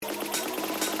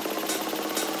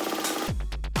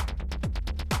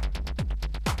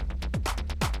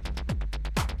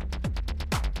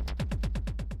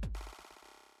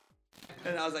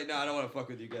And I was like, no, I don't want to fuck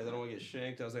with you guys. I don't want to get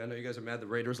shanked. I was like, I know you guys are mad the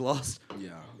Raiders lost.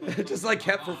 Yeah. Just like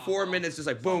kept for 4 minutes, just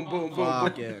like boom, boom,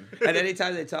 boom, boom. And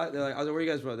anytime they talk, they're like, I was like, where are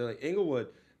you guys from? They're like, Inglewood.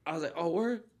 I was like, oh,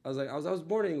 where? I was like, I was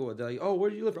born in Inglewood. They're like, oh, where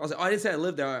do you live from? I was like, oh, I didn't say I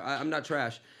lived there. I'm not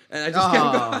trash. And I just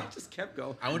kept going. I just kept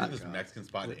going. I went to this Mexican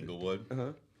spot in Inglewood,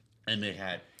 and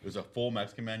it was a full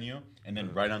Mexican menu, and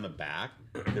then right on the back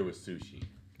there was sushi.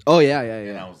 Oh yeah.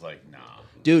 And I was like, nah.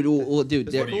 Dude, well, dude,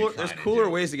 there's cooler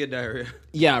ways to get diarrhea.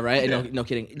 Yeah, right. Yeah. No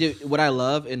kidding, dude. What I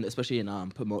love, and especially in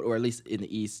Pomona, or at least in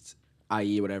the East,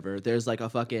 IE, whatever. There's like a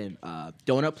fucking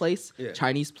donut place,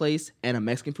 Chinese place, and a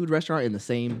Mexican food restaurant in the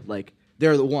same like.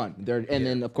 They're the one.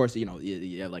 Then of course you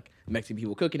have like Mexican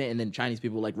people cooking it, and then Chinese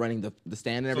people like running the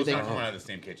stand and everything. So it's not coming out of the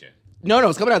same kitchen. No,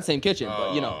 it's coming out of the same kitchen,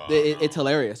 but it's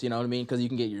hilarious. You know what I mean? Because you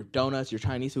can get your donuts, your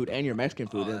Chinese food, and your Mexican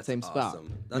food in the same spot.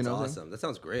 That's awesome. That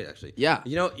sounds great, actually. Yeah.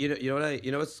 You know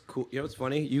what's cool? You know what's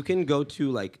funny? You can go to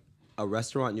like a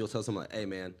restaurant and you'll tell someone, like, hey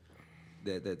man,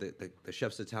 the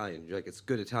chef's Italian. You're like, it's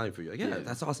good Italian for you. Like, yeah,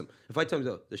 that's awesome. If I tell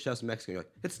you the chef's Mexican, you're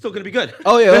like, it's still gonna be good.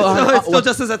 Oh yeah, it's still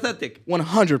just as authentic.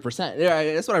 100%.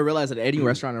 Yeah, that's what I realized at any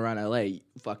restaurant around LA.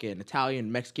 Fucking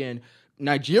Italian, Mexican,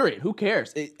 Nigerian. Who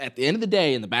cares? At the end of the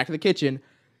day, in the back of the kitchen,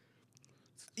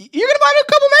 you're gonna find a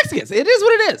couple Mexicans. It is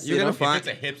what it is. You're gonna find.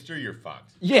 If it's a hipster, you're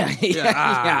fucked. Yeah.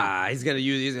 He's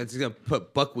gonna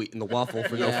put buckwheat in the waffle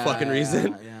for no fucking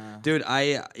reason. Yeah. Dude,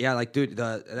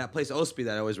 that place Ospi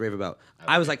that I always rave about.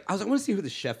 I was like, I want to see who the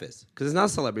chef is, because it's not a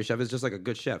celebrity chef. It's just like a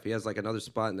good chef. He has like another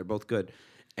spot, and they're both good.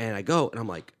 And I go, and I'm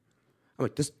like,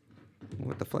 this,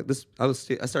 what the fuck?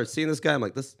 I started seeing this guy. I'm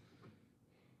like, this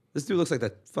dude looks like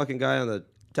that fucking guy on the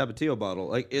Tapatio bottle.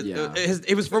 Like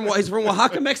he's from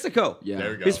Oaxaca, Mexico. Yeah,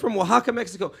 there we go. He's from Oaxaca,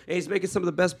 Mexico, and he's making some of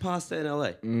the best pasta in LA.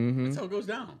 Mm-hmm. That's how it goes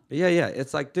down. Yeah.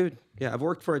 It's like, dude. Yeah, I've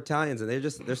worked for Italians, and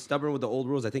they're stubborn with the old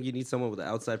rules. I think you need someone with an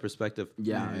outside perspective.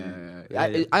 Yeah.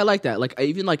 I like that. Like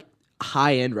even like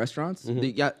high-end restaurants,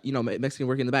 they got Mexican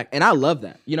working in the back, and I love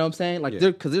that. You know what I'm saying? Like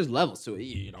because there's levels to it.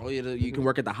 You can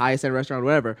work at the highest end restaurant, or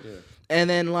whatever. Yeah. And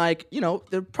then like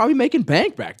they're probably making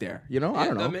bank back there. I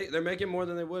don't know. They're making more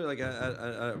than they would like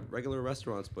at regular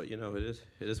restaurants, but it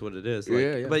is what it is.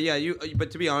 Like,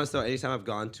 But to be honest though, anytime I've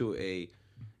gone to a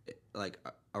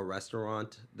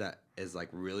restaurant that is like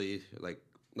really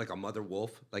like a mother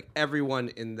wolf, like everyone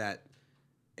in that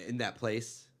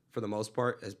place for the most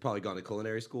part has probably gone to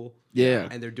culinary school. Yeah.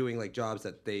 And they're doing like jobs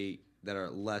that are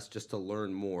less just to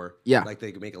learn more. Yeah. Like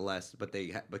they can make it less, but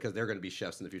because they're going to be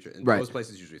chefs in the future. And right. those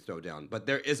places usually throw down. But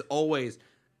there is always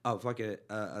a fucking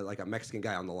like a Mexican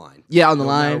guy on the line. Yeah, on the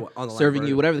line, serving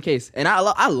you, whatever the case. And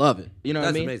I love it. You know what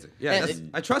I mean? That's amazing. Yeah,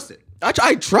 I trust it. I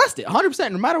trust it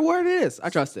 100%. No matter where it is, I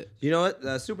trust it. You know what?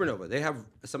 Supernova. They have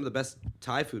some of the best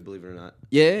Thai food, believe it or not.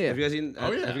 Yeah. Have you guys eaten?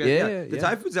 Oh yeah. Yeah. The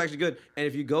Thai food's actually good. And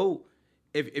if you go,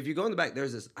 if you go in the back,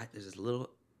 there's this little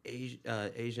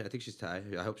Asian. I think she's Thai.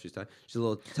 I hope she's Thai. She's a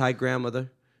little Thai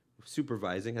grandmother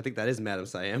supervising. I think that is Madam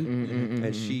Siam,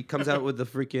 and she comes out with the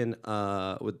freaking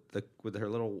with her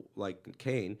little like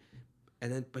cane,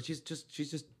 and then but she's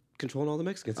just controlling all the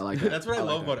Mexicans. I like that. That's what I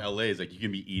love about LA is like you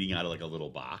can be eating out of like a little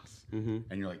box, and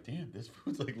you're like, damn, this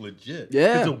food's like legit.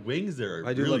 Yeah, because the wings there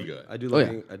are really good. I do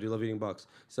love eating box.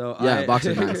 So box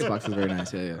is nice. Box is very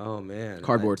nice. Yeah. Oh man,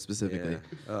 cardboard specifically.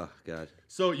 Yeah. Oh god.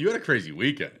 So you had a crazy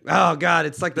weekend. Oh god,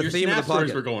 it's like the Your theme of the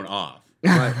stories podcast. were going off.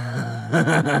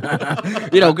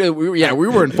 We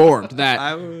were informed that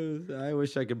I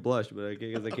wish I could blush, but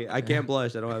I can't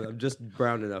blush. I'm just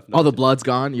brown enough. All the blood's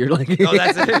gone. You're like, oh,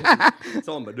 that's it. It's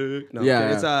all my dick. No,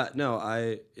 yeah. It's I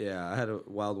had a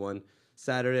wild one.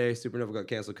 Saturday, Supernova got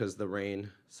canceled because of the rain,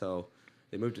 so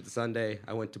they moved it to Sunday.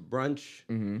 I went to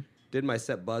brunch. Did my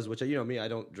set buzz, which me, I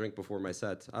don't drink before my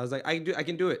sets. I was like, I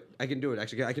can do it.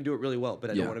 Actually, I can do it really well, but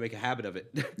I don't want to make a habit of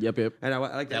it. Yep. And I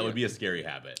like that would be a scary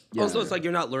habit. Yeah. Also, it's like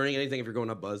you're not learning anything if you're going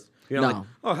up buzz. You're not like,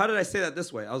 oh, how did I say that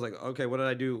this way? I was like, okay, what did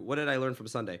I do? What did I learn from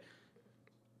Sunday?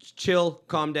 Chill,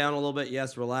 calm down a little bit.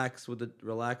 Yes, relax,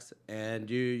 and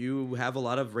you have a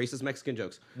lot of racist Mexican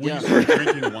jokes. Will you start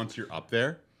drinking once you're up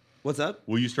there? What's up?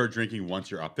 Will you start drinking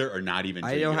once you're up there, or not even?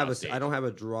 I don't have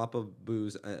a drop of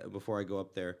booze before I go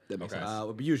up there. That makes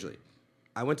sense. Usually,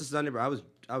 I went to Sunday, but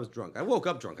I was drunk. I woke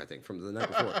up drunk, I think, from the night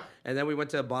before. And then we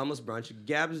went to a bottomless brunch.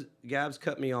 Gabs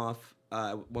cut me off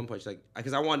at one point. She's like,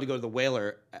 because I wanted to go to the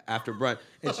Whaler after brunch,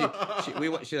 and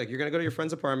she's like, you're gonna go to your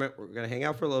friend's apartment. We're gonna hang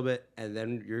out for a little bit, and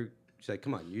then she's like,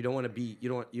 come on, you don't want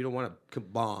to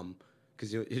bomb.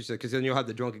 Because then you'll have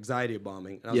the drunk anxiety of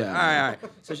bombing. And I was like, all right.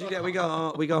 So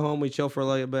we go home, we chill for a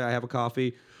little bit. I have a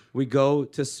coffee. We go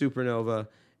to Supernova,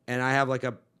 and I have like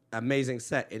a amazing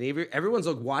set. And everyone's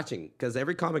like watching because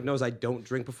every comic knows I don't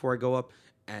drink before I go up.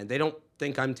 and they don't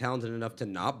think I'm talented enough to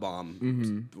not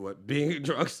bomb being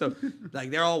drunk. So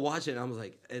like they're all watching. And I was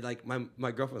like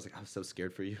my girlfriend was like, I was so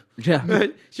scared for you. Yeah.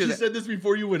 She said this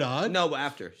before you went on? No, but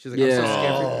after. She's like, I'm so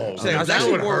scared for you. She's like, I was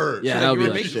actually more hurt. Yeah, that would be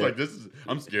like she's like,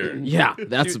 I'm scared. Yeah,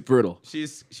 that's brutal. She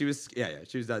was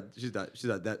she's not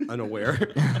that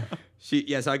unaware.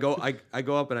 So I go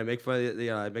up and I make fun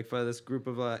of this group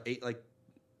of 8 like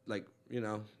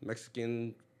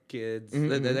Mexican kids.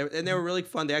 And they were really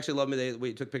fun. They actually loved me.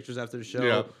 We took pictures after the show.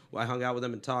 Yeah. I hung out with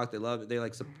them and talked. They loved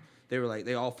it.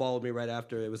 They all followed me right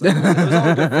after. It was all in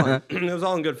good fun. It was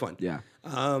all in good fun. Yeah.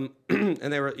 And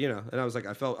they were, and I was like,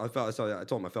 I told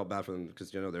them I felt bad for them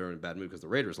because they were in a bad mood because the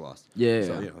Raiders lost. Yeah.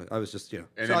 So I was just And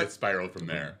then it spiraled from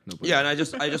there. And I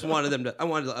just wanted them to. I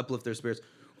wanted to uplift their spirits.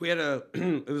 We had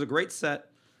it was a great set.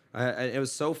 It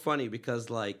was so funny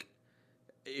because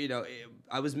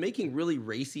I was making really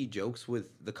racy jokes with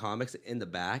the comics in the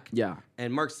back. Yeah.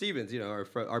 And Mark Stevens, our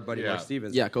buddy Mark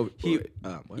Stevens. Yeah, what? He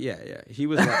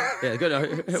was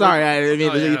good. Sorry, I didn't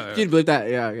mean you didn't believe that.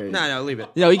 Yeah. Okay. No, leave it.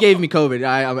 He gave me COVID.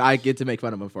 I get to make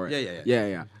fun of him for it.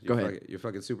 Yeah. Go ahead. You're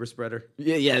fucking super spreader.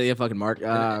 Yeah, fucking Mark.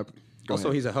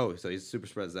 Also, he's a hoe, so he's super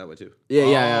spreads that way too.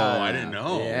 Yeah. I didn't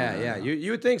know. Yeah.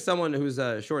 You would think someone who's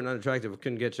short and unattractive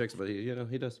couldn't get chicks, but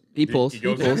he does. He pulls. He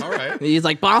goes, all right. He's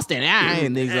like Boston,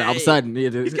 and he's like, all of a sudden,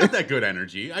 he's got that good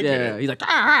energy. I get it. He's like,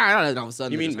 and all of a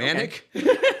sudden, you mean manic?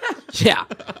 Okay. Yeah.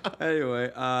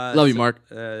 Anyway, love you, Mark.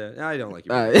 I don't like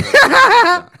you.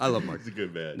 I love Mark. He's a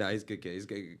good man. No, he's a good kid. He's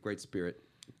got a great spirit.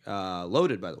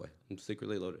 Loaded, by the way. I'm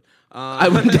secretly loaded.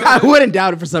 I wouldn't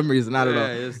doubt it for some reason. I don't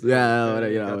know.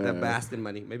 That Bastin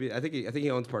money. Maybe I think he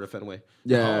owns part of Fenway.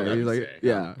 Yeah, he's like,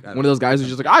 one of those guys who's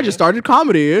just like, I just started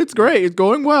comedy. It's great. It's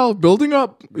going well. Building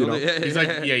up. He's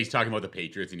like, he's talking about the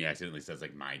Patriots, and he accidentally says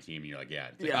like my team, and you're like,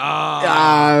 gotta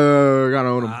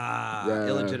own him.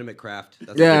 Illegitimate craft.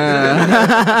 That's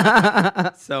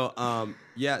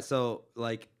So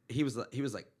like he was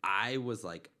like I was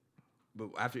like.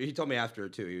 But after he told me after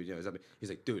too, he's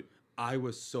like, dude, I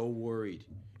was so worried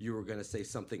you were gonna say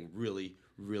something really,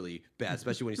 really bad,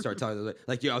 especially when he started talking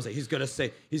like, I was like, he's gonna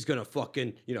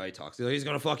fucking, he talks, he's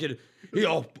gonna fucking,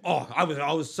 I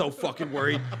was so fucking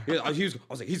worried. I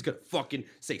was like, he's gonna fucking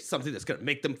say something that's gonna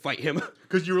make them fight him.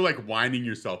 Because you were like winding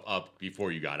yourself up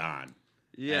before you got on,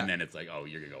 yeah, and then it's like, oh,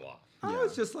 you're gonna go off. I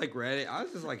was just like ready. I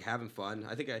was just like having fun.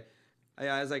 I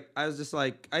was just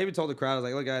like, I even told the crowd, I was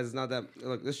like, look, guys, it's not that.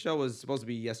 Look, this show was supposed to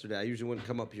be yesterday. I usually wouldn't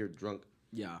come up here drunk.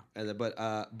 Yeah. And then, but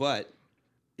I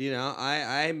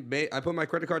put my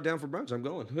credit card down for brunch. I'm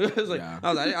going. I was like,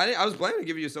 I was planning to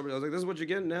give you something. I was like, this is what you're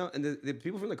getting now. And the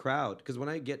people from the crowd, because when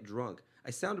I get drunk,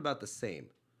 I sound about the same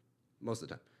most of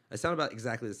the time. I sound about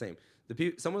exactly the same.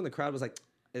 Someone in the crowd was like.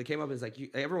 It came up and it's like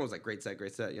everyone was like, great set.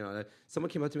 And someone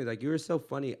came up to me like, you were so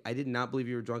funny. I did not believe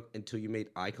you were drunk until you made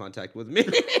eye contact with me. She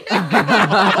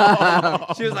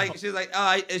was like,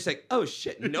 it's like, oh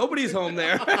shit, nobody's home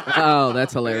there. Oh,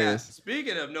 that's hilarious. Yeah.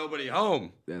 Speaking of nobody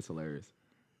home, that's hilarious.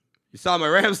 You saw my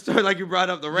Ram story, like you brought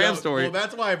up the Ram story. Well,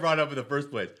 that's why I brought it up in the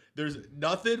first place. There's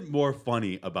nothing more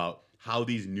funny about how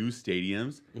these new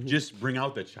stadiums just bring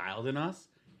out the child in us,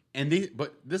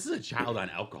 but this is a child on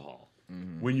alcohol.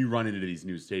 When you run into these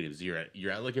new stadiums,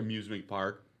 you're at like amusement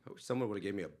park. I wish someone would have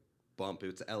gave me a bump.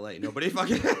 It's L.A. Nobody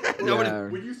fucking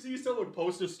nobody. When you see someone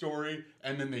post a story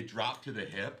and then they drop to the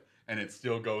hip and it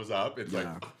still goes up, it's like,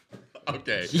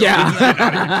 okay,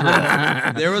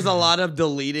 yeah. There was a lot of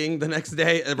deleting the next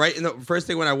day. Right in the first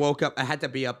thing when I woke up, I had to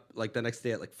be up like the next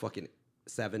day at like fucking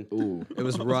 7. Ooh, it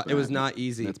was rough. It was not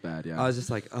easy. That's bad. Yeah. I was just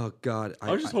like, oh god.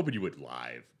 I was just hoping you would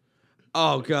live.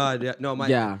 Oh god, yeah, no, I'm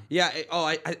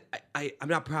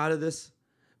not proud of this,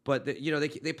 but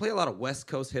they play a lot of West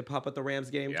Coast hip hop at the Rams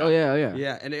game. Oh yeah.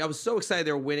 Yeah, and I was so excited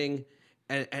they were winning,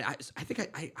 and I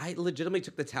think I legitimately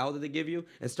took the towel that they give you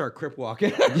and started crip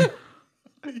walking.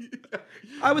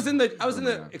 I was in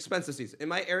the expensive seats in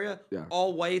my area. Yeah.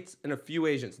 All whites and a few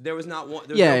Asians. There was not one.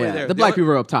 There was nobody there. The black people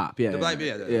were up top. Yeah.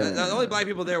 The only black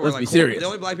people there were Let's be serious. The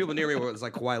only black people near me was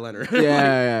like Kawhi Leonard.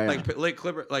 Yeah. Like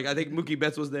Clipper. Like I think Mookie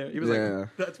Betts was there. He was like,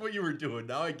 that's what you were doing.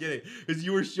 Now I get it, because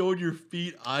you were showing your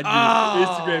feet on your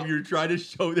Instagram. You were trying to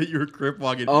show that you were crip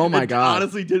walking. Oh my god!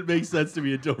 Honestly, didn't make sense to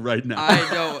me until right now. I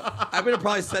know. I'm gonna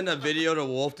probably send a video to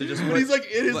Wolf to just. But he's like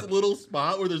in his little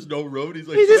spot where there's no road. He's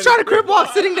just trying to crip walk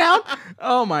sitting down.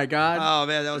 Oh my god! Oh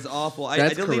man, that was awful. I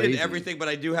deleted crazy. everything, but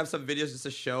I do have some videos just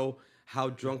to show how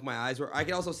drunk my eyes were. I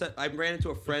can also I ran into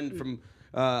a friend from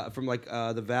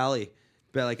the Valley,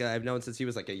 but like I've known since he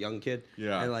was like a young kid.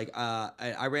 Yeah. And like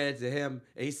I ran into him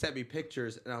and he sent me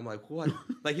pictures and I'm like, what?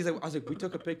 Like I was like, we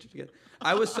took a picture together.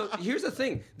 Here's the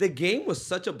thing, the game was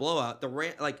such a blowout.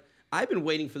 I've been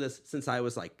waiting for this since I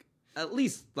was like at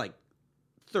least like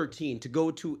 13 to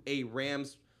go to a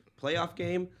Rams playoff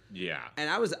game. Yeah. And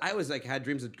I was like had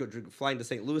dreams of flying to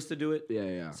St. Louis to do it.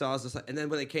 Yeah. So I was just like, and then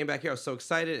when they came back here, I was so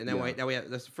excited. And then now we have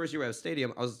that's the first year we have a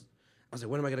stadium. I was like,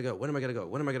 when am I gonna go? When am I gonna go?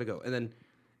 When am I gonna go? And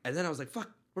then I was like, fuck,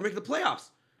 we're making the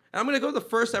playoffs. And I'm gonna go to the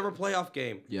first ever playoff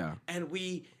game. Yeah. And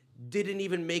we didn't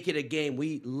even make it a game.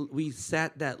 We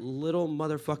sat that little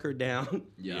motherfucker down.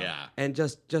 Yeah. And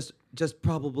just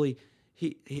probably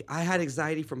I had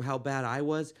anxiety from how bad I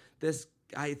was.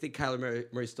 I think Kyler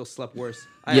Murray still slept worse.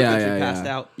 I eventually passed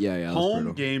out. Yeah.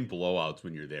 Home game blowouts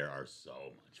when you're there are so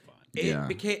much fun. It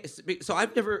became so.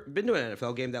 I've never been to an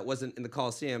NFL game that wasn't in the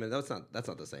Coliseum, and that's not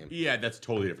the same. Yeah, that's a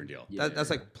totally different deal. That's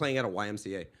like playing at a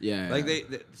YMCA. Yeah. Like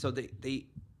they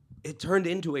it turned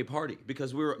into a party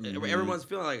because everyone's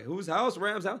feeling like whose house,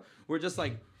 Rams house. We're just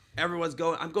like everyone's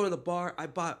going. I'm going to the bar. I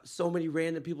bought so many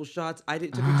random people shots.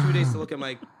 It took me 2 days to look at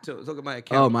my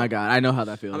account. Oh my god, I know how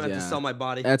that feels. I'm gonna have to sell my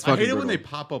body. That's I fucking hate it when brutal. they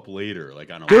pop up later, like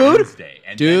on a Dude. Wednesday.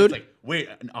 And then it's like, wait,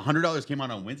 $100 came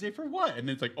out on Wednesday for what? And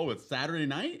then it's like, oh, it's Saturday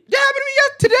night? Yeah, happened to me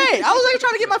today. I was like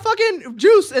trying to get my fucking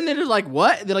juice, and then they're like,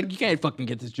 "What?" They're like, "You can't fucking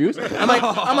get this juice." I'm like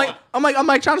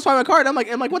trying to swipe my card. I'm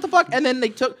like, "What the fuck?" And then they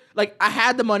took I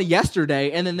had the money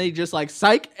yesterday, and then they just like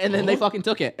psych, and then they fucking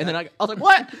took it, and then I was like,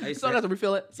 "What?" So I got to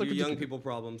refill it. So young people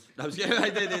problems. I was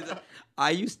I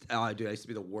used to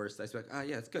be the worst. I used to be like,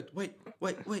 yeah, it's good. Wait.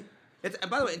 And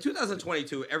by the way, in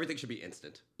 2022, everything should be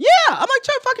instant. Yeah, I'm like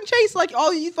trying to fucking chase like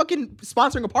all you fucking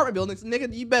sponsoring apartment buildings,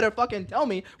 nigga. You better fucking tell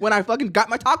me when I fucking got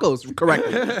my tacos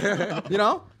correctly. You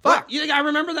know? Fuck. You think I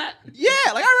remember that? Yeah,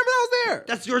 like I remember that was there.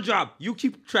 That's your job. You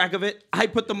keep track of it. I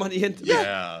put the money into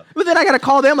Yeah. But then I gotta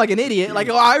call them like an idiot. Like,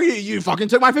 you fucking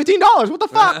took my $15. What the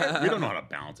fuck? We don't know how to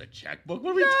balance a checkbook.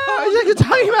 What are we You're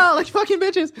talking about like fucking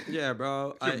bitches. Yeah,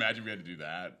 bro. Can you imagine we had to do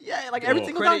that? Yeah, like every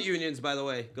single Credit time. unions, by the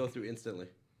way, go through instantly.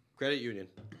 Credit union.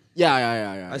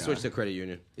 Yeah. I switched to credit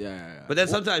union. Yeah. But then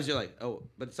sometimes you're like,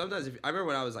 but sometimes I remember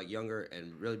when I was like younger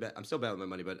and really bad. I'm still bad with my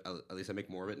money, but at least I make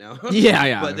more of it now.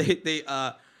 Yeah. But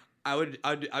I would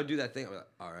do that thing. I'm like,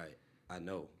 all right, I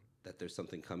know that there's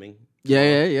something coming. Yeah.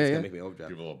 It's gonna make me overdraft.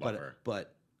 Give a little buffer.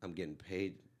 But I'm getting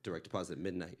paid direct deposit at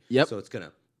midnight. Yep. So it's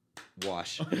gonna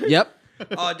wash. Yep.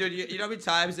 Oh, dude, you know how many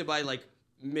times in my like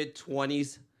mid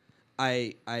 20s,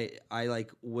 I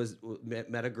like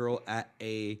met a girl at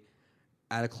a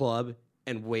club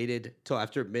and waited till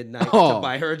after midnight to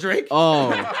buy her a drink.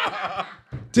 Oh,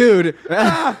 dude,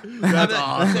 That's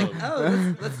awesome.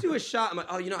 Like, let's do a shot. I'm like,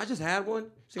 I just had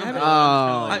one. She's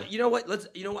like, you know what?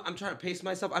 I'm trying to pace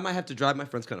myself. I might have to drive. My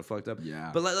friend's kind of fucked up.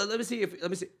 Yeah. But let me see.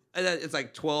 And then it's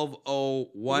like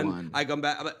 12:01. I come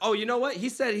back. I'm like, you know what? He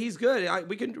said he's good.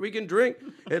 We can drink.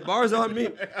 It bars on me.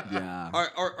 Yeah.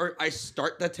 Or I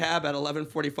start the tab at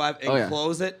 11:45 and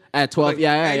close it At 12. Like,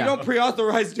 Yeah. You don't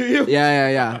pre-authorize, do you?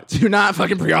 Yeah. Do not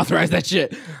fucking pre-authorize that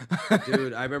shit.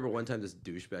 Dude, I remember one time this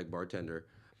douchebag bartender,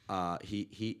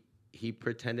 he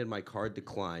pretended my card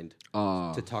declined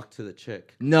to talk to the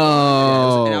chick.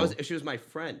 No. And she was my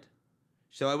friend.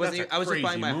 So I was just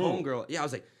buying my move. homegirl. Yeah, I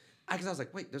was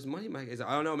like, wait, there's money in my. He's like,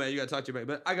 I don't know, man. You gotta talk to your man.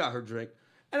 But I got her drink,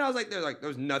 and I was like, there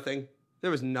was nothing. There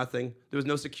was nothing. There was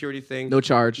no security thing. No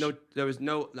charge. No, there was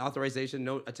no authorization.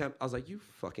 No attempt. I was like, you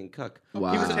fucking cuck.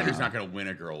 Wow. He was Bartender's not going to win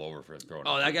a girl over for throwing.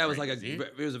 Oh, that guy was drink, like is he?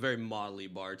 he was a very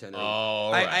modelly bartender.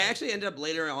 Oh, I right. actually ended up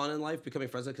later on in life becoming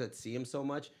friends with him because I'd see him so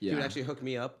much. He would Yeah. actually hook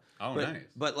me up. Oh, but, nice.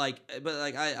 But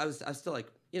I was still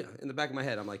like, in the back of my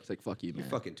head, I'm like, It's like, fuck you, man. you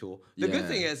fucking tool. The Yeah. good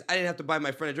thing is I didn't have to buy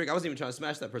my friend a drink. I wasn't even trying to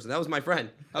smash that person. That was my friend.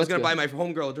 I was That's gonna good. buy my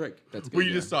homegirl a drink. That's good. Well,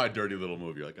 you yeah. just saw a dirty little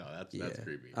move. You're like, oh, that's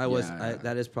creepy. I was. Yeah.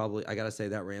 That is probably. I gotta say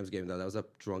that Rams game though. That was the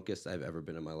drunkest I've ever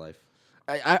been in my life.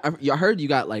 I heard you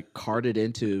got like carted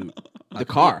into the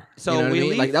car. So you know what I we mean?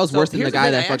 leave. Like that was worse than the here's guy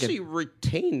thing, that I fucking. actually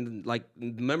retained like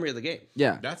the memory of the game.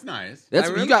 Yeah. That's nice. That's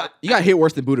I you remember- got hit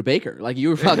worse than Buddha Baker. Like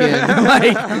you were fucking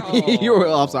like you were.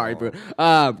 Oh, I'm sorry, Buddha.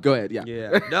 Go ahead. Yeah.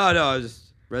 Yeah. No. I was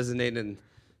just resonating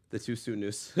the too soon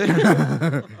news.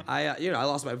 I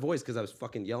lost my voice because I was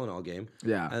fucking yelling all game.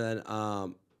 Yeah. And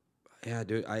then yeah,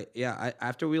 dude.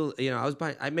 After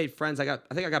I made friends. I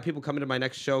think I got people coming to my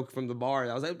next show from the bar.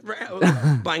 I was like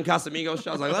buying Casamigos shots.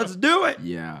 I was like, let's do it.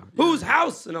 Yeah. Whose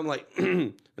house? And I'm like,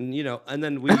 and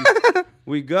then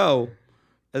we go,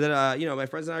 and then my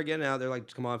friends and I are getting out. They're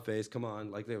like, come on, Face, come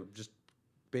on. Like they were just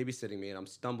babysitting me, and I'm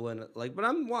stumbling, but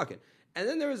I'm walking. And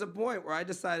then there was a point where I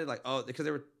decided, because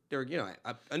they were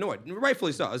annoyed,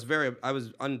 rightfully so. I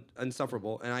was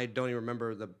insufferable, and I don't even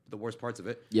remember the worst parts of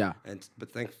it. Yeah.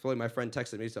 But thankfully, my friend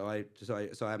texted me,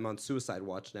 so I'm on suicide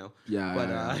watch now. Yeah.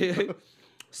 But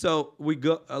so we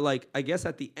go I guess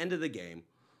at the end of the game,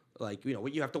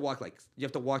 you have to walk to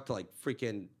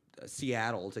freaking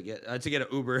Seattle to get an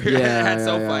Uber Yeah, at yeah,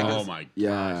 SoFi. yeah. 'cause- Oh my Yeah.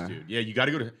 gosh, dude. Yeah, you got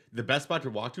to go to the best spot to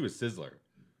walk to is Sizzler.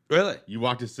 Really? You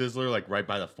walk to Sizzler like right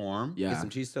by the Forum. Yeah. Get some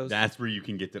cheese toast. That's where you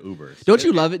can get the Ubers. Don't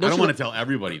you love it? I don't you want to tell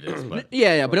everybody this, but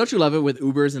Yeah, but don't you love it with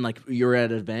Ubers and like you're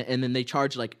at an event and then they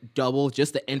charge like double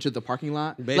just to enter the parking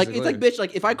lot? Like it's like, bitch,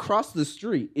 like if I cross the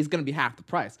street, it's gonna be half the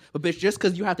price. But bitch, just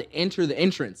because you have to enter the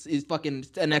entrance is fucking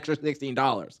an extra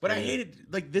 $16. But I hate it.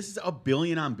 Like this is a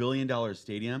 $1 billion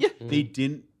stadium. Yeah. They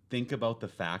didn't think about the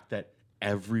fact that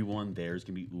everyone there is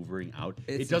gonna be Ubering out.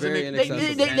 It's It doesn't very make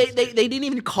inaccessible. They didn't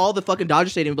even call the fucking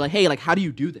Dodger Stadium and be like, hey, like how do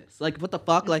you do this? Like what the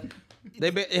fuck? Like They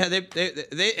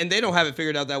don't have it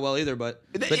figured out that well either, but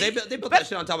they built that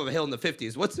shit on top of a hill in the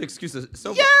 50s. What's the excuse?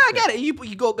 yeah, I get it. You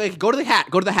go to the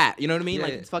hat. You know what I mean? Yeah,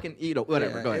 like yeah. it's fucking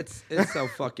whatever. Yeah, Go ahead. It's so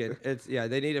fucking.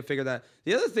 They need to figure that.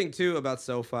 The other thing too about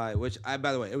SoFi, which by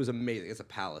the way, it was amazing. It's a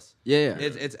palace. Yeah.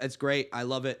 It's great. I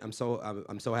love it. I'm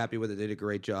so happy with it. They did a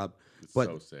great job. It's But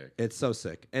so sick. It's so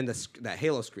sick. And that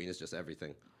Halo screen is just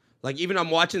everything. Like even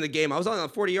I'm watching the game. I was on the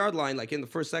 40-yard line, like in the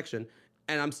first section,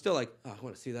 and I'm still like, oh, I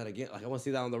want to see that again. Like I want to see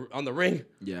that on the ring.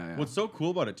 Yeah. What's so cool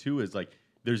about it too is like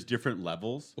there's different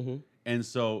levels, and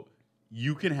so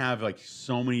you can have like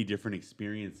so many different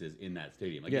experiences in that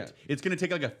stadium. Like it's gonna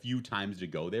take like a few times to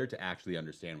go there to actually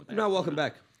understand what. I'm not welcome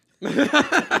back.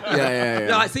 Yeah.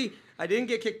 No, I see. I didn't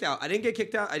get kicked out. I didn't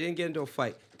get into a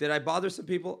fight. Did I bother some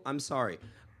people? I'm sorry.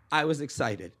 I was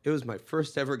excited. It was my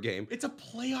first ever game. It's a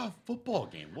playoff football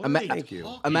game. What Thank you.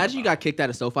 Imagine you got kicked out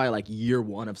of SoFi like year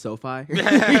one of SoFi.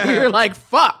 You're like,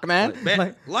 fuck, man.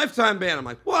 Like, Lifetime ban. I'm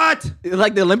like, what?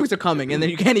 like the Olympics are coming, and then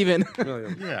you can't even.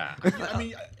 Yeah, I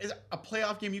mean, is a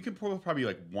playoff game. You can probably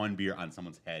like one beer on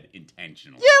someone's head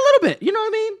intentionally. Yeah, a little bit. You know what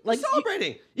I mean? Like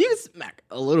Celebrating. You can smack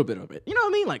a little bit of it. You know what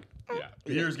I mean? Like, Yeah,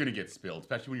 beer's gonna get spilled,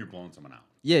 especially when you're blowing someone out.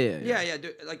 yeah.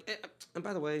 Dude, like, and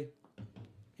by the way,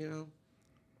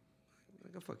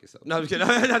 go fuck yourself. No, I'm just kidding.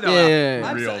 No, Yeah.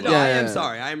 I am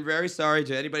sorry. I am very sorry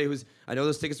to anybody who's. I know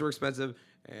those tickets were expensive,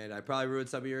 and I probably ruined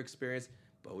some of your experience.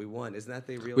 But we won. Isn't that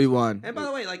the real? We story? won. And by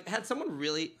the way, like, had someone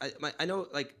really? I know,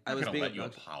 like, I I'm was gonna being. let you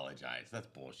apologize. That's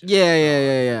bullshit.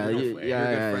 Yeah. You're You- no way. yeah, You're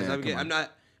good yeah, friends. yeah, I'm, come on. I'm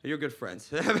not. You're good friends.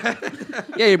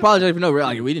 Yeah, you apologize for no real.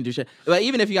 Like we didn't do shit. But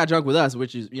even if you got drunk with us,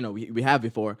 which is we have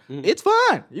before, it's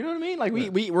fun. You know what I mean? Like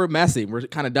we're messy. We're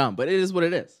kind of dumb, but it is what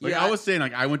it is. Like I was saying,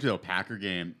 like I went to a Packer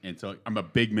game, and so I'm a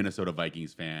big Minnesota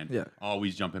Vikings fan. Yeah.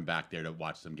 Always jumping back there to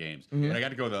watch some games. But I got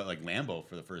to go to like Lambeau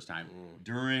for the first time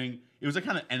during. It was like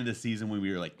kind of end of the season when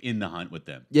we were like in the hunt with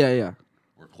them. Yeah.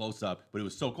 We're close up, but it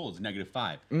was so cold. It's -5.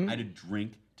 Mm-hmm. I had to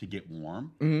drink to get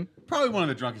warm. Probably one of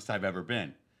the drunkest I've ever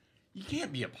been. You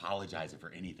can't be apologizing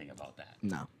for anything about that.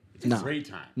 No. It's a great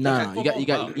time. No, That's what you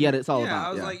got. football's It's all yeah, about.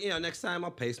 I was like, next time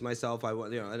I'll pace myself. I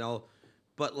want, and I'll.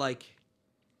 But like,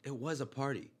 it was a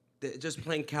party. They're just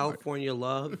playing California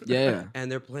Love. Yeah. And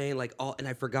they're playing like all, and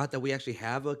I forgot that we actually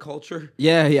have a culture.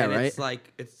 Yeah, And right. It's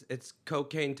like it's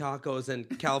cocaine tacos and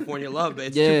California Love.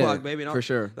 It's Yeah, Tupac, baby. for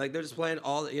sure. Like they're just playing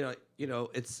all.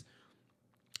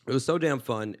 It was so damn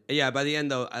fun. Yeah. By the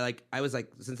end though, I was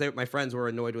like, since my friends were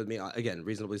annoyed with me again,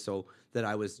 reasonably so, that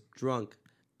I was drunk.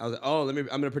 I was like, oh, I'm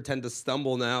gonna pretend to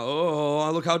stumble now.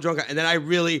 Oh, look how drunk and then I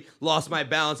really lost my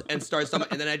balance and started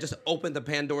stumbling. And then I just opened the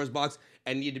Pandora's box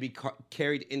and needed to be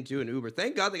carried into an Uber.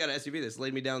 Thank God they got an SUV. They just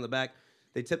laid me down in the back.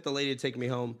 They tipped the lady to take me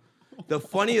home. The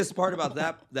funniest part about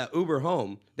that Uber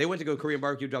home, they went to go Korean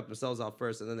barbecue, dropped themselves off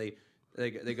first, and then they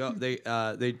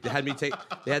had me take.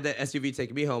 They had the SUV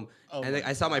take me home, and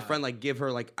I saw my friend like give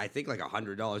her like I think like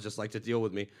 $100 just like to deal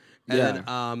with me, and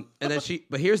then she.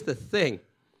 But here's the thing.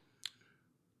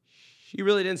 She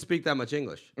really didn't speak that much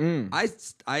English. I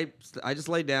just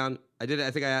laid down. I did.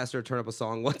 I think I asked her to turn up a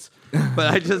song once, but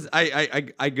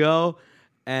I go,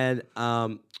 and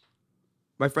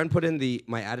my friend put in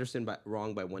my address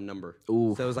wrong by one number.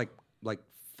 Oof. So it was like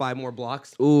 5 more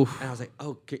blocks. Oof. And I was like,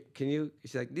 oh, can you?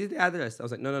 She's like, this is the address. I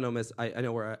was like, no, miss. I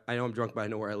know I know I'm drunk, but I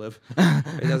know where I live.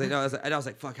 And I was like, no. I was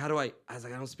like, fuck. How do I? I was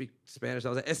like, I don't speak Spanish. I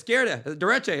was like, izquierda,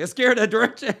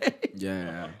 derecha.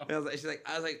 Yeah. And she's like,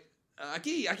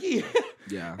 aquí.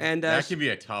 Yeah. And that could be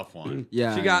a tough one.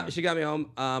 Yeah. she got me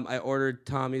home. I ordered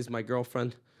Tommy's. My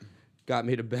girlfriend got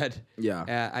me to bed. Yeah.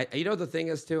 The thing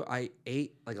is too, I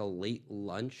ate like a late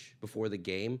lunch before the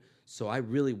game, so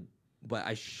but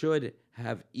I should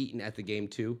have eaten at the game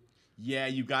too. Yeah,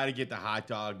 you got to get the hot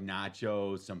dog,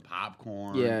 nachos, some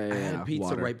popcorn. Yeah. I had pizza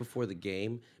water. right before the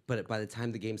game, but by the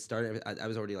time the game started, I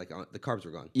was already like the carbs were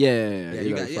gone. Yeah.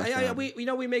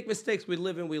 We make mistakes. We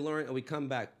live and we learn and we come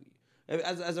back.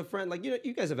 As a friend, like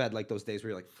you guys have had like those days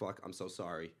where you're like, "Fuck, I'm so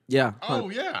sorry." Yeah. Oh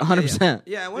yeah. 100%.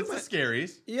 Yeah, That's the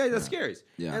scaries. Yeah, that's scary.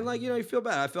 Yeah. And like you feel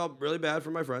bad. I felt really bad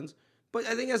for my friends, But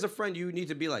I think as a friend, you need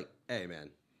to be like, hey, man,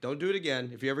 don't do it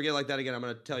again. If you ever get like that again, I'm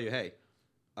going to tell you, hey,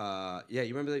 yeah,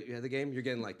 you remember the game? You're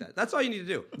getting like that. That's all you need to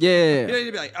do. Yeah. You don't need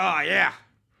to be like, oh, yeah.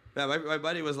 Man, my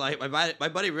buddy was like, my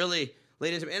buddy really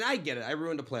laid into me. And I get it. I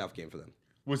ruined a playoff game for them.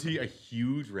 Was he a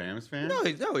huge Rams fan? No,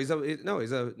 he's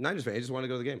a Niners fan. He just wanted to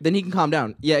go to the game. Then he can calm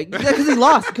down. Yeah, because he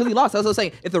lost. Because he lost. That's what I was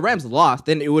saying. If the Rams lost,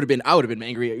 then I would have been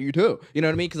angry at you too. You know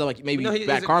what I mean? Because I'm like maybe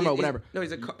bad karma or whatever. No,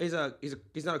 he's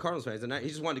not a Cardinals fan. He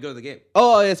just wanted to go to the game.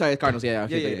 Oh, yeah, sorry, Cardinals. Yeah.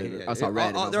 Yeah. I saw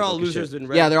red. They're all losers in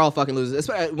red. Yeah, they're all fucking losers.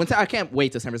 I can't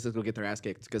wait till San Francisco get their ass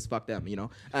kicked because fuck them. You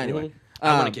know. Anyway.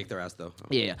 I want to kick their ass though.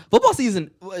 Yeah. Football season,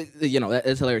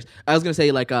 it's hilarious. I was gonna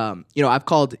say like, I've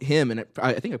called him and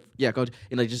I think called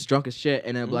and like just drunk as shit,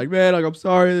 and I'm like, man, like I'm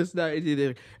sorry, this,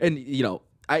 that, and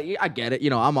I get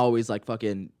it. I'm always like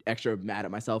fucking extra mad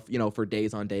at myself, for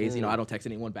days on days. I don't text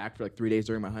anyone back for like 3 days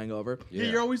during my hangover. Yeah,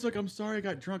 you're always like, I'm sorry, I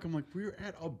got drunk. I'm like, we were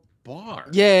at a bar.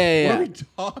 Yeah. What are we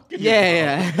talking about?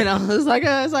 Yeah. And I was like,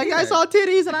 I saw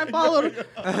titties and I followed.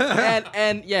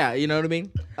 and yeah, you know what I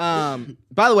mean?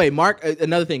 By the way, Mark,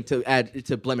 another thing to add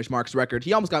to blemish Mark's record,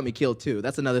 he almost got me killed too.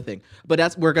 That's another thing.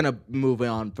 But we're gonna move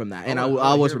on from that, and I'll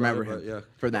always remember him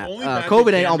for that.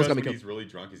 COVID ain't almost got me killed. He's really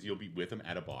drunk. Is you'll be with him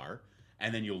at a bar,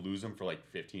 and then you'll lose him for like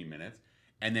 15 minutes,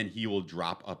 and then he will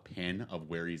drop a pin of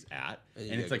where he's at,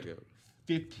 and it's like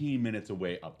 15 minutes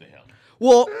away up the hill.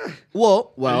 Well.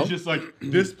 And he's just like,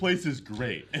 this place is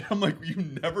great, and I'm like, you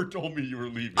never told me you were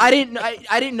leaving. I didn't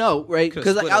know, right?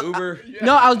 Because like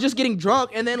I was just getting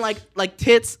drunk, and then like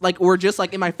tits like were just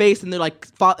like in my face, and they're like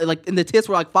and the tits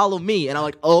were like follow me, and I'm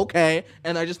like okay,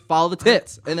 and I just follow the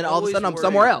tits, and then all of a sudden I'm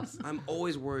somewhere else. I'm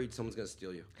always worried someone's gonna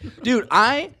steal you. Dude,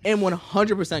 I am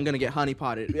 100% gonna get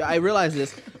honeypotted. I realize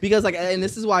this because and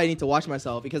this is why I need to watch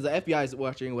myself because the FBI is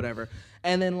watching whatever.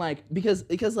 And then like because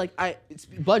like it's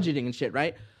budgeting and shit,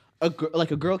 right? A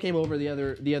girl came over the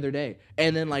other day,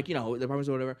 and then like the apartments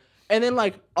or whatever, and then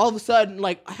like all of a sudden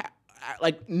like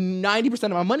 90%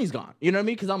 of my money's gone. You know what I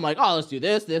mean? Because I'm like, oh, let's do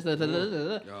this,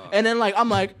 and then like I'm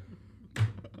like,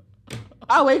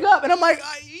 I wake up and I'm like,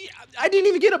 I didn't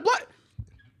even get a blood.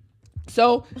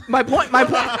 So my point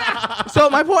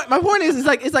is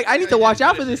like I need to watch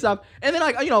out for this stuff, and then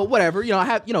like whatever I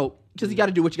have because you got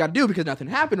to do what you got to do because nothing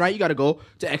happened, right? You got to go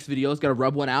to X videos, got to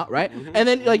rub one out, right? Mm-hmm. And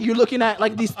then like you're looking at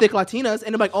like these thick Latinas,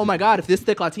 and I'm like, oh my god, if this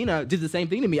thick Latina did the same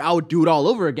thing to me, I would do it all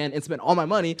over again and spend all my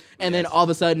money, and then all of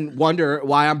a sudden wonder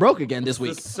why I'm broke again this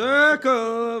week. The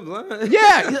circle of life.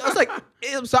 Yeah, it's like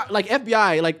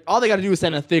FBI, like all they got to do is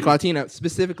send a thick Latina,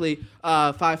 specifically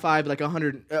 5'5", like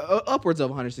 100, upwards of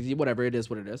 160, whatever it is,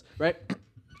 right?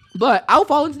 But I'll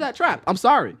fall into that trap. I'm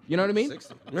sorry. You know what I mean?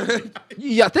 60.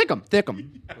 Yeah, thick 'em.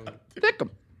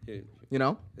 You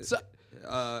know. So,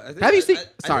 have you seen?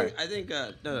 Sorry. I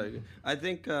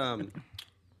think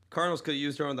Cardinals could have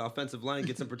used her on the offensive line,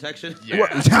 get some protection. Yeah.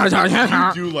 You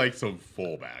do like some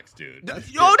fullbacks, dude.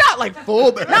 Not like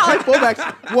fullbacks. Not like fullbacks.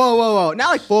 Whoa.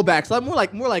 Not like fullbacks.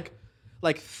 More like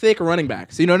thick running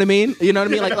backs. You know what I mean?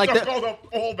 Like the called a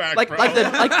fullback,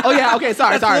 oh yeah, okay,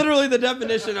 sorry. That's literally the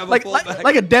definition of a fullback.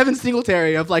 Like a Devin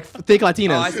Singletary of like thick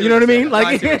Latinas. You know what I mean?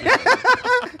 Like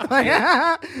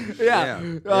yeah.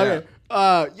 Okay.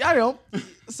 I know.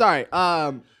 Sorry.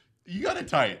 You got it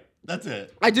tight. That's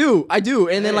it. I do.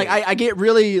 And then like I get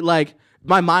really like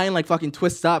my mind like fucking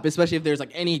twists up, especially if there's like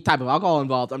any type of alcohol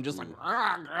involved. I'm just like,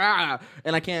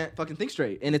 and I can't fucking think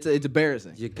straight, and it's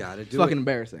embarrassing. You gotta do it's fucking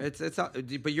embarrassing.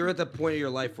 But you're at the point of your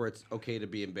life where it's okay to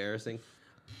be embarrassing.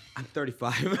 I'm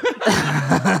 35.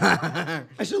 I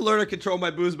should learn to control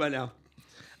my booze by now.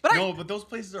 But those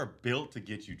places are built to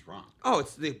get you drunk. Oh,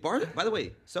 it's the bar. By the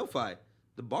way, SoFi,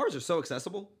 the bars are so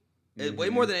accessible. Way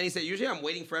more than any state. Usually, I'm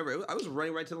waiting forever. I was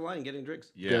running right to the line and getting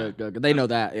drinks. Yeah, good. They know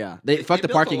that. Yeah, they fuck the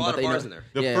parking, but they know. In there.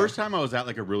 The first time I was at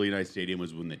like a really nice stadium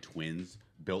was when the Twins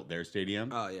built their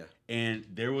stadium. Oh yeah. And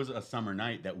there was a summer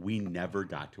night that we never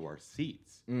got to our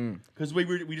seats because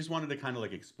we just wanted to kind of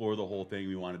like explore the whole thing.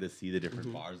 We wanted to see the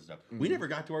different bars and stuff. We never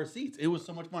got to our seats. It was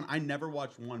so much fun. I never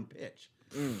watched one pitch.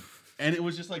 And it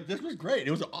was just like, this was great.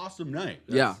 It was an awesome night.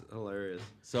 That's hilarious.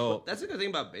 So that's the good thing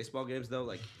about baseball games, though.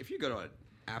 Like, if you go to an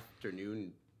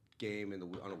afternoon game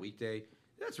on a weekday,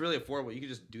 that's really affordable. You can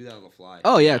just do that on the fly.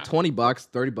 Oh yeah, $20,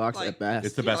 $30 at best.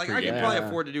 It's the best. I can probably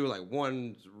afford to do like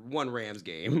one Rams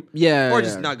game. Yeah, or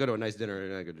just not go to a nice dinner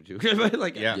and not go to two. But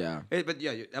but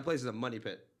that place is a money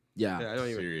pit. Yeah, I don't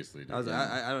even seriously. Dude.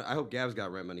 I hope Gab's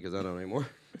got rent money because I don't anymore.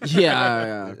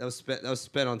 Yeah. That was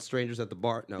spent on strangers at the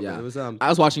bar. No, Yeah. but it was I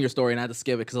was watching your story and I had to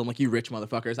skip it because I'm like, you rich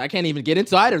motherfuckers. I can't even get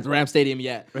inside of the Ram Stadium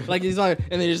yet. Like he's like,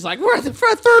 and they're just like, we're at the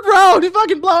third row. You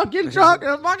fucking blow, getting drunk.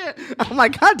 And I'm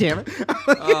like, God damn it.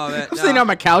 I'm sitting on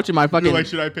my couch in my fucking. You're like,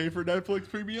 should I pay for Netflix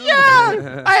Premium?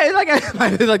 Yeah. I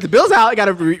like the bill's out. I got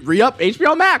to re-up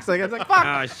HBO Max. Like I was like, fuck.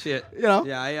 Ah, shit. You know?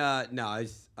 Yeah,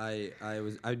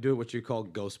 I do what you call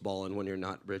ghost balling when you're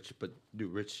not rich, but do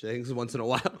rich things once in a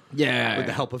while. Yeah. With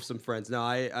the help of some friends. No,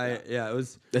 yeah, it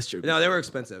was. That's true. No, they were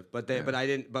expensive, but I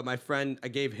didn't. But my friend, I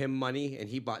gave him money, and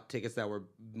he bought tickets that were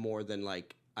more than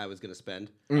like I was gonna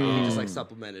spend. He just like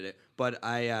supplemented it. But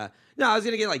I was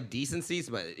gonna get like decent seats,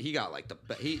 but he got like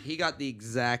he got the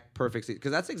exact perfect seat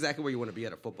because that's exactly where you want to be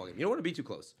at a football game. You don't want to be too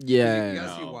close. Yeah. You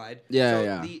gotta see wide. Yeah, so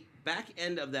yeah. the back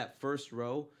end of that first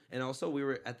row, and also we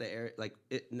were at the area like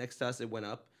next to us. It went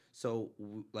up, so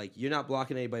like you're not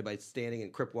blocking anybody by standing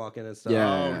and crip walking and stuff.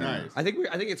 Yeah. Oh, nice. I think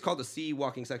it's called the C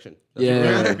walking section. That's Yeah. what You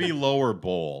we're have at. to be lower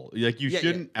bowl. Like you Yeah,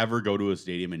 shouldn't ever go to a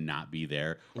stadium and not be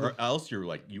there, or else you're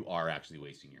like you are actually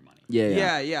wasting your money.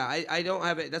 Yeah. I don't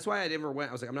have it. That's why I never went.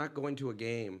 I was like, I'm not going to a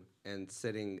game and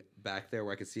sitting back there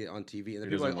where I could see it on TV. And then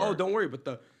people are like, doesn't oh, work. don't worry, but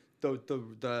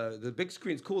the big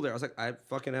screen's cool there. I was like, I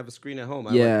fucking have a screen at home.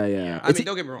 Yeah. I mean,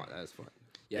 don't get me wrong, that's fun.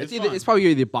 Yeah, It's it's fun. probably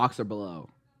either box or below,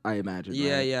 I imagine.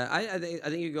 Yeah, right? yeah. I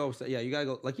think you go. Yeah, you gotta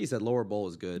go. Like you said, lower bowl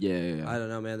is good. Yeah. I don't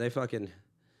know, man. They fucking did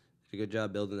a good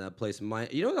job building that place. You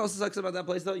know what else sucks about that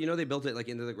place though? You know they built it like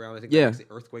into the ground. I think Yeah. that makes it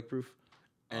earthquake proof.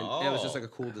 And it was just like a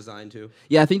cool design too.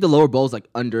 Yeah, I think the lower bowl is like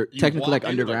You technically walk like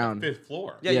into, underground. the 5th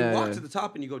floor. Yeah, Yeah, you walk yeah. to the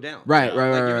top and you go down. Right, Yeah.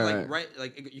 right, Like right, you're right.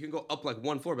 like you can go up like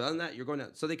one floor, but other than that, you're going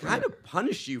down. So they kind of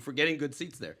punish you for getting good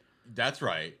seats there. That's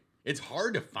right. It's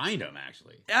hard to find them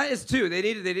actually. That is too. They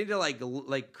need to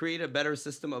like create a better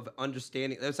system of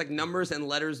understanding. It's like numbers and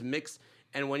letters mixed.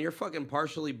 And when you're fucking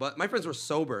partially, but my friends were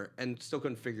sober and still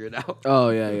couldn't figure it out. Oh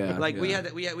yeah. Like yeah.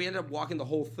 we ended up walking the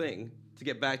whole thing to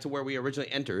get back to where we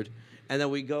originally entered, and then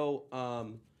we go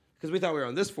because we thought we were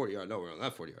on this 40 yard. No, we're on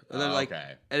that 40 yard. And then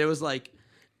Okay. and it was like,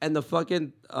 and the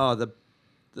fucking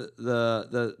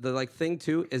the like thing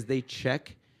too is they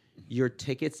check your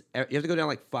tickets. You have to go down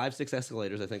like 5-6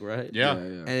 escalators, I think, right? Yeah.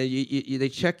 And they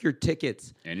check your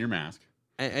tickets And your mask.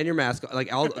 and your mask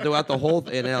like all throughout the whole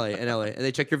in LA, and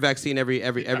they check your vaccine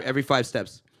every 5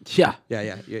 steps. Yeah.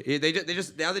 Yeah. They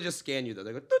just scan you though.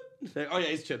 They go, oh yeah,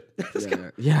 he's chipped.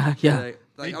 Yeah.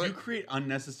 They do create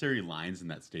unnecessary lines in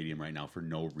that stadium right now for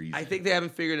no reason. I think they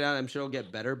haven't figured it out. I'm sure it'll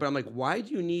get better. But I'm like, why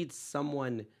do you need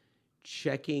someone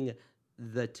checking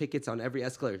the tickets on every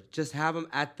escalator? Just have them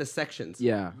at the sections.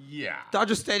 Yeah. Yeah.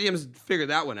 Dodger Stadium's figured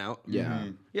that one out. Yeah.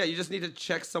 Yeah, you just need to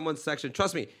check someone's section.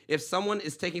 Trust me, if someone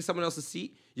is taking someone else's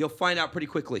seat, you'll find out pretty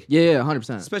quickly. Yeah,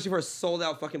 100%. Especially for a sold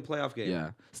out fucking playoff game.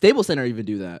 Yeah. Staples Center even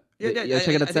do that. Yeah, Check out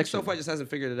I that think section. SoFi just hasn't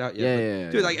figured it out yet. Yeah.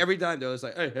 Dude, like every time though, it's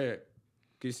like, hey,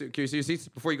 can you see your seats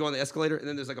before you go on the escalator? And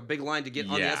then there's like a big line to get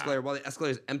on the Yeah. escalator while the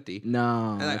escalator is empty.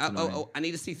 No. And like, that's annoying. I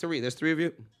need to see 3. There's 3 of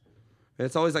you. And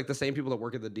it's always like the same people that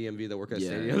work at the DMV that work at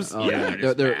stadiums. Oh, Yeah, yeah.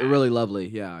 it's They're bad. really lovely.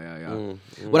 Yeah.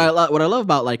 What I love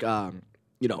about like well,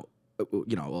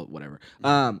 whatever.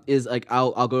 Is like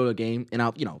I'll go to a game and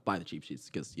I'll buy the cheap seats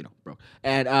because bro,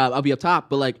 and I'll be up top,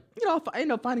 but like I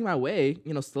end up finding my way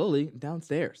slowly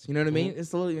downstairs. You know what I mean? It's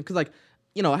slowly because like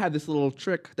I had this little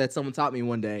trick that someone taught me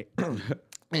one day.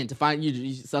 And to find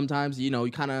you sometimes you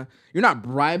kind of you're not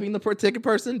bribing the ticket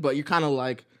person, but you're kind of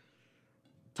like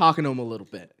talking to them a little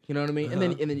bit. You know what I mean? And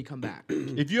then you come back.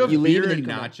 If you have You leave beer and then and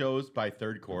you come back. nachos by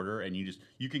 3rd quarter, and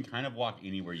you can kind of walk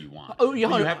anywhere you want. Oh, yeah,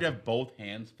 But you 100 have to have both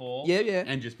hands full. Yeah.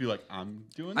 And just be like, I'm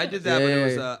doing. I this. did that, but it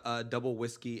was Yeah. a double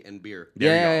whiskey and beer.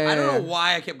 There you go. Yeah. I don't know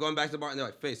why I kept going back to the bar, and they're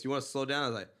like, "Face, you want to slow down?" I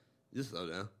was like, "Just slow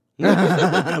down."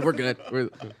 We're good.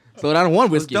 So I don't want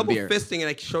I was whiskey double and beer. fisting, and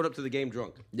I showed up to the game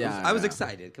drunk. Yeah, I was yeah.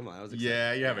 excited. Come on, I was excited.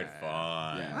 Yeah, you're having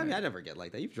fun. Yeah. I mean, I never get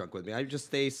like that. You've drunk with me. I just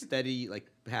stay steady, like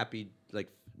happy, like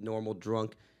normal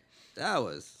drunk. That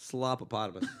was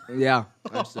slopopotamus. Yeah.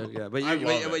 Understood. Yeah, but I you,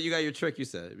 love but it. you got your trick. You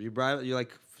said you bribe, you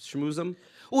like schmooze them.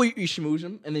 Well, you schmooze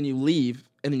them, and then you leave,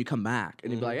 and then you come back,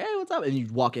 and you be like, "Hey, what's up?" And you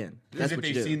walk in. Because That's if what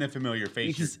you they've do. seen the familiar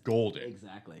face, you're golden.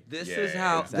 Exactly. This Yeah, is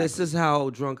how exactly. this is how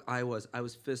drunk I was. I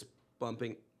was fist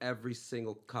bumping every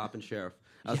single cop and sheriff.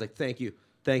 I was like, "Thank you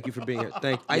for being here.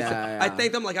 Thank." I Yeah.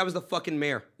 thanked them like I was the fucking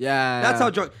mayor. Yeah. That's how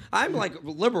drunk I'm. Like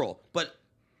liberal, but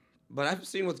I've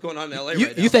seen what's going on in LA You-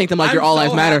 right now. you thank them like I'm your all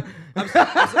lives matter.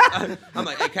 I'm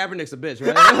like, hey, Kaepernick's a bitch,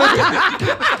 right?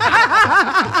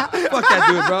 Fuck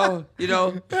that dude,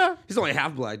 bro. He's only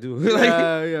half black, dude. Like,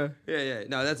 yeah.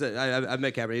 No, that's it. I've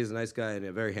met Kaepernick. He's a nice guy and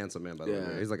a very handsome man, by the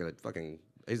way. He's like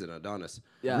he's an Adonis.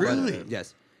 Yeah. But, Really?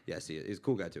 yes, he is. He's a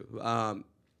cool guy too.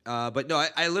 But no,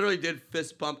 I literally did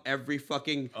fist bump every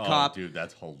fucking cop. Dude,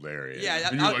 that's hilarious. Yeah,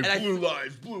 and you're like, blue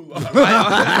lives. All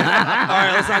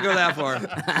right, let's not go that far.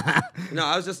 No,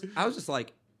 I was just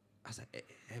like, hey,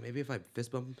 maybe if I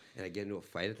fist bump him and I get into a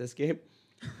fight at this game,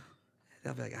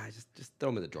 they'll be like, just throw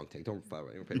him in the drunk tank. Don't file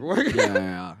any paperwork.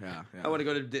 Yeah. I want to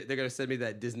go to. They're gonna send me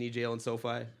that Disney jail in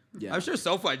SoFi. Yeah. I'm sure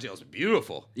SoFi jail's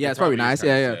beautiful. Yeah, it's probably nice.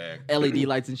 Yeah. sick. LED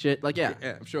lights and shit. Like, yeah,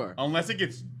 I'm sure. Unless it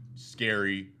gets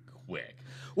scary quick.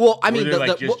 Well, I mean, they're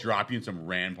like just drop you in some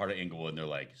random part of Inglewood, and they're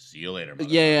like, "See you later."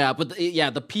 Yeah, but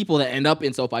the people that end up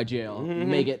in SoFi jail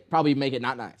probably make it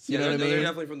not nice. You know what I mean? They're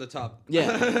definitely from the top.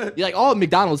 Yeah, you're like, all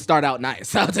McDonald's start out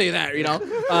nice. I'll tell you that.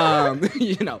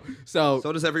 So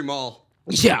So does every mall.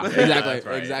 yeah, exactly, that's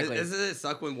right. exactly. Doesn't it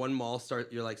suck when one mall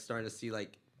you're like starting to see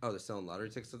like, oh, they're selling lottery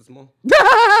tickets at this mall?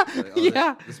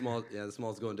 Yeah, This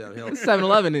mall's going downhill.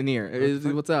 7-Eleven in here.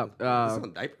 What's up?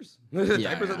 Selling diapers.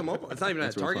 Diapers at the mall. It's not even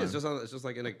at real Target. fun. It's just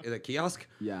like in a kiosk.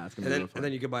 Yeah, it's gonna And be then real fun. and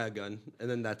then you can buy a gun, and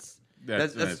then that's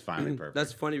finally perfect.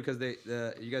 That's funny because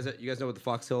you guys know what the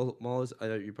Fox Hill Mall is? I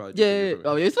know you probably Yeah.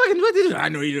 Oh, it's fucking. I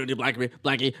know you do,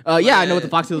 Blackie. Yeah, I know what the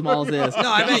Fox Hills Mall is. No,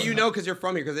 I bet you know because you're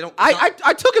from here because they don't.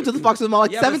 I took him to the Fox Hills Mall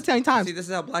like Yeah, 17 times. See, this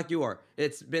is how black you are.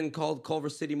 It's been called Culver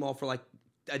City Mall for like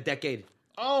a decade.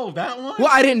 Oh, that one. Well,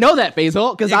 I didn't know that,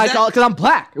 Faysal, because I'm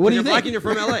black. What do you You're black and think? you're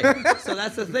from LA, so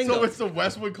that's the thing. So though. it's the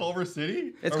Westwood Culver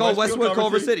City. It's Or called Westwood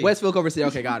Culver City. Westfield Culver City.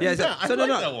 Okay, got it. Yeah, I like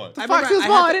that one. I Fox remember Hills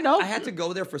Mall, I didn't know. I had to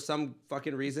go there for some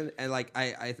fucking reason, and like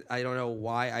I don't know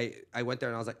why I went there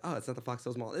and I was like, oh, it's not the Fox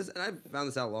Hills Mall. And I found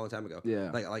this out a long time ago.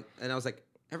 Yeah. And I was like,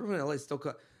 everyone in LA still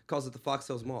calls it the Fox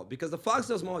Hills Mall because the Fox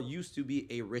Hills Mall used to be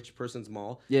a rich person's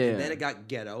mall. Yeah. And then it got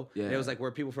ghetto. Yeah. And it was like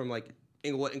where people from like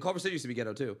Inglewood and Culver City used to be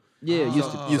ghetto too. Yeah, So-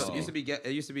 used so to.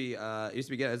 It used to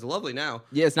be ghetto. It's lovely now.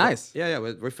 Yeah, it's nice. Yeah,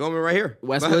 we're filming right here.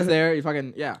 Westwood's there. You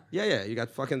fucking yeah. Yeah. You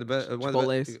got fucking the best.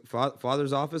 Chipotle's.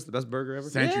 Father's office, the best burger ever.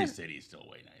 Century Yeah. City is still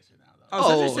way nicer now, though. Oh,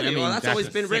 Century Oh, City. I mean, Well, that's that's always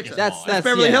the been rich. sickest That's mall.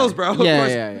 Beverly yeah. Hills, bro. Of Yeah,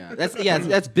 course. yeah.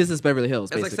 That's business Beverly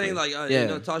Hills. It's like basically. saying like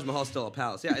yeah. Taj Mahal's still a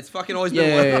palace. Yeah, it's fucking always Yeah,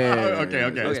 been one. yeah, yeah, yeah, Okay.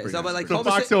 yeah. Okay, so but like So Culver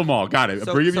Fox City, Hill Mall, got it.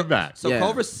 Bringing me back. So Yeah.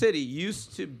 Culver City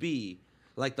used to be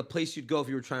like the place you'd go if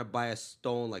you were trying to buy a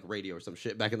stolen like radio or some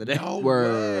shit back in the day.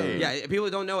 Word. Yeah, people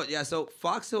don't know it. Yeah, so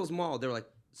Fox Hills Mall, they were like,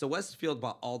 so Westfield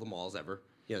bought all the malls ever.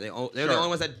 You know, they're the only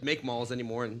ones that make malls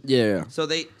anymore. And Yeah. So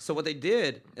what they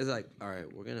did is like, all right,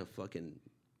 we're gonna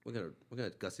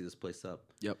gussy this place up.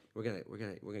 Yep. We're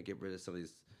gonna get rid of some of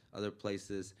these other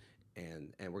places,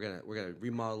 and we're gonna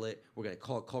remodel it. We're gonna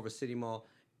call it Culver City Mall,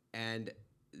 and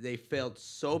they failed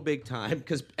so big time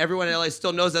because everyone in LA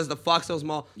still knows as the Fox Hills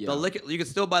Mall. Yeah. The liquor, you can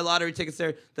still buy lottery tickets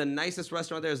there. The nicest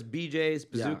restaurant there is BJ's.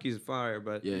 Yeah. Bazooki's fire,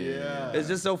 but Yeah. it's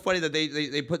just so funny that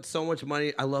they put so much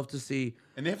money. I love to see.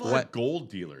 And they have a lot of gold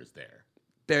dealers there.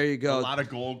 There you go. A lot of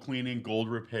gold cleaning, gold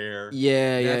repair.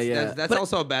 Yeah. That's But-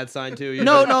 also a bad sign too. You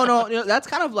No, know? no. That's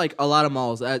kind of like a lot of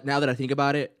malls. Now that I think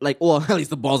about it, like, well, at least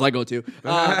the malls I go to.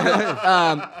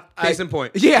 Case in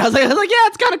point. Yeah, I was like, yeah,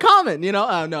 it's kind of common, you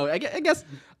know. No, I guess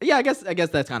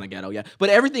that's kind of ghetto, yeah. But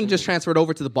everything just transferred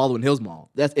over to the Baldwin Hills Mall.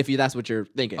 That's what you're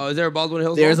thinking. Oh, is there a Baldwin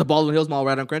Hills? There's Mall? a Baldwin Hills Mall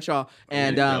right on Crenshaw,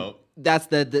 and There you go. that's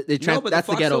No, but that's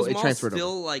the Fox ghetto. Hills It Mall's transferred still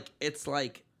over. like it's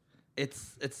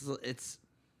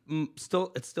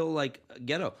still like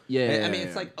ghetto. Yeah, I mean yeah.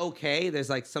 it's like okay. There's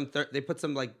like some they put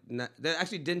some like they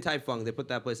actually Din Tai Fung. They put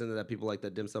that place in there that people like,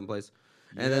 that dim sum place,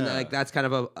 and then Yeah. like that's kind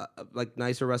of a like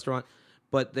nicer restaurant.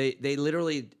 But they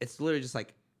literally it's literally just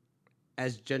like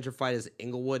as gentrified as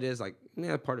Inglewood is, like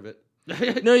yeah, part of it.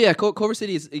 No, yeah, Culver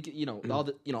City is all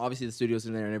the obviously the studios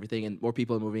in there and everything, and more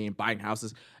people are moving and buying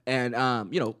houses, and it's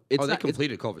Oh, they not,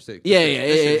 completed Culver City. Yeah,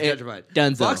 This shit's yeah. gentrified.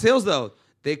 Dunzo. Fox Hills though,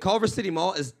 the Culver City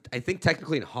Mall is I think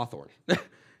technically in Hawthorne.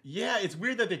 Yeah, it's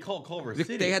weird that they call it Culver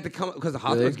City. They had to come because the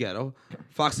Hawthorne's ghetto.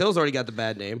 Fox Hills already got the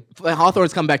bad name.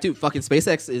 Hawthorne's come back too. Fucking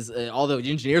SpaceX is all the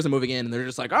engineers are moving in, and they're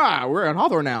just like, we're on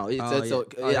Hawthorne now. They'll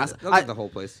get the whole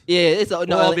place. Yeah, it's no.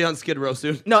 We'll all be on Skid Row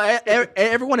soon. No,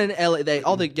 everyone in LA,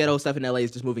 all the ghetto stuff in LA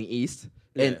is just moving east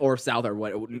or south or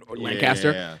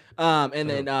Lancaster. Yeah. And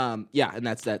then and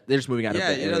that's that. They're just moving out. Yeah,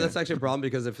 of the area. that's actually a problem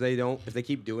because if they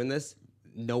keep doing this,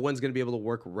 no one's gonna be able to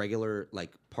work regular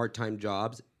like part-time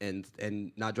jobs and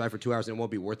not drive for 2 hours and it won't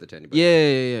be worth it to anybody.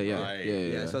 Yeah. Right.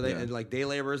 Yeah, so they and like day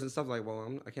laborers and stuff like,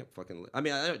 well, I can't fucking. I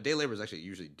mean, I know day laborers actually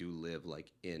usually do live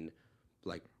like in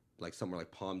like somewhere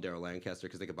like Palmdale or Lancaster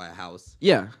because they could buy a house.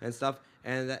 Yeah. And stuff,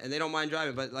 and they don't mind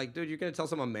driving. But like, dude, you're gonna tell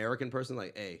some American person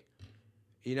like, hey,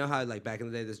 you know how like back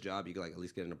in the day, this job you could like at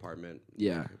least get an apartment.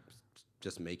 Yeah.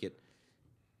 Just make it.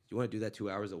 You want to do that 2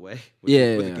 hours away?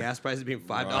 Yeah, With yeah. the gas prices being $5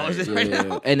 Right. right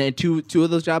now. And then two of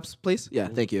those jobs, please. Yeah,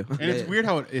 thank you. And it's weird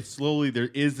how it's slowly there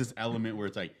is this element where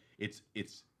it's like it's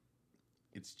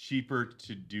it's cheaper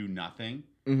to do nothing.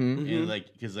 Mm-hmm. And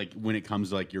like, because like when it comes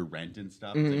to like your rent and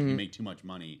stuff, it's like if you make too much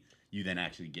money, you then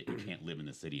actually you can't live in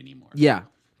the city anymore. Yeah.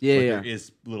 Yeah, But yeah. there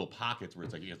is little pockets where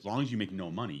it's like as long as you make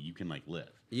no money, you can like live.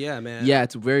 Yeah, man. Yeah,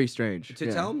 it's very strange.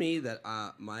 To tell me that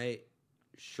my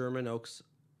Sherman Oaks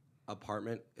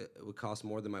apartment it would cost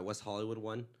more than my West Hollywood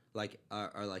one, like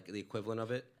or like the equivalent of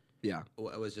it. Yeah.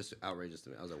 It was just outrageous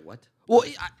to me. I was like, what? Well,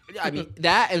 I mean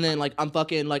that, and then like I'm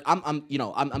fucking like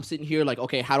I'm sitting here like,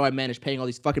 okay, how do I manage paying all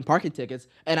these fucking parking tickets?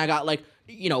 And I got like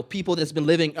people that's been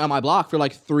living on my block for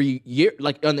like 3 years,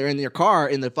 like in their car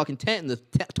in the fucking tent and the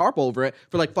tarp over it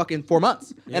for like fucking 4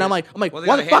 months. Yeah. And I'm like, well,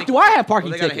 why the fuck do I have parking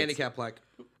they tickets? Got a handicap plaque.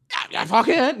 I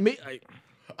fucking me.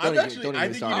 I think you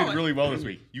did really well this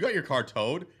week. You got your car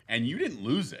towed and you didn't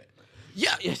lose it.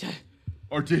 Yeah.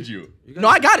 Or did you? No,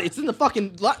 I got it. It's in the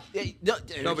fucking. No, but you No,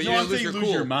 didn't I'm lose saying your lose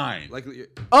cool. your mind. Like,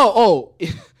 Oh. you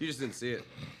just didn't see it.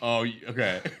 Oh,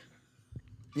 okay.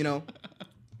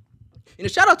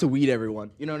 Shout out to weed,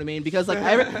 everyone. You know what I mean? Because like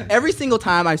every single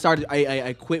time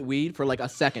I quit weed for like a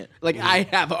second. Like I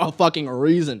have a fucking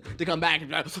reason to come back.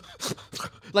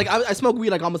 Like I smoke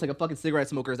weed like almost like a fucking cigarette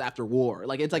smokers after war.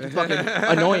 Like it's like fucking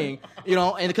annoying,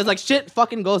 and because like shit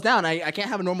fucking goes down. I can't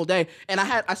have a normal day. And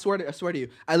I swear to you,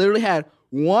 I literally had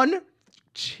one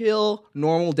chill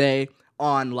normal day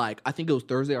on like I think it was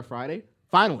Thursday or Friday.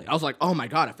 Finally, I was like, oh my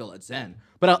god, I feel at zen.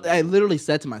 But I literally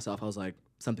said to myself, I was like,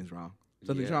 something's wrong.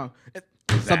 Something's wrong.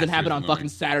 Something happened on fucking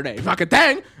Saturday. Fucking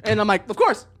thing. And I'm like, of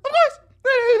course.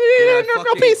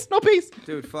 No peace.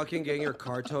 Dude, fucking getting your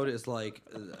car towed is like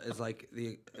it's like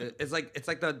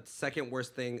the second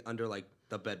worst thing under like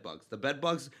the bed bugs. The bed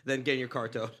bugs, then getting your car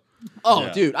towed. Oh,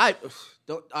 Yeah. dude,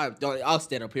 I'll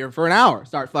stand up here for an hour.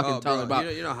 Start fucking telling bro,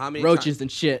 about you know how many roaches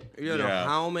and shit. You know Yeah.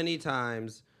 how many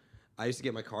times I used to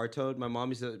get my car towed. My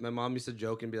mom used to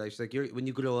joke and be like, she's like, when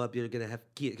you grow up, you're gonna have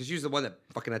kids, because she was the one that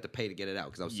fucking had to pay to get it out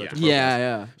because I was such a broke ass.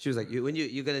 Yeah. She was like,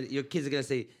 your kids are gonna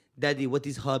say, Daddy, what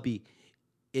is hobby?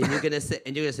 And you're gonna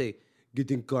say,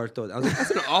 getting car towed. I was like,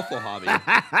 that's an awful hobby.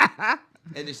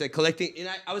 And they said collecting. And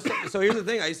so here's the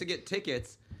thing. I used to get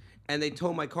tickets, and they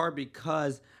towed my car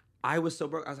because I was so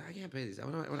broke. I was like, I can't pay these. You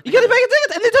gotta pay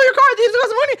tickets, and they tow your car. These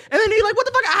cost money, and then you're like, what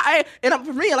the fuck?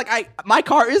 For me, like my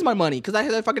car is my money because I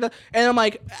had that fucking. And I'm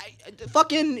like,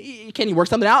 fucking, can you work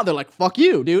something out? They're like, fuck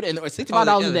you, dude. And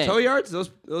 $65 a day. The tow yards,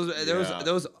 those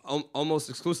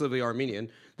almost exclusively Armenian.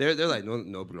 They're like,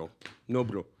 no, bro.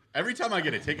 Every time I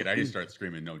get a ticket, I just start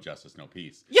screaming, "No justice, no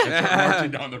peace." Yeah. And start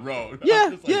marching down the road. Yeah,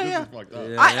 I'm just like, yeah. This is fucked up.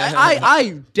 Yeah.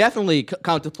 I definitely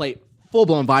contemplate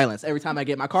full-blown violence every time I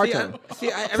get my car towed. So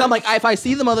I'm like, if I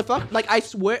see the motherfucker, like I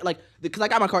swear, like because I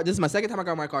got my car. This is my second time I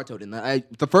got my car towed. And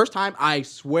the first time, I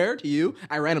swear to you,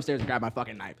 I ran upstairs and grabbed my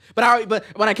fucking knife. But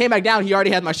when I came back down, he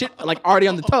already had my shit like already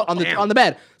on the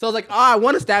bed. So I was like, I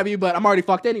want to stab you, but I'm already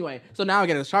fucked anyway. So now I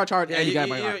get a charge. Yeah, you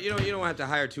don't have to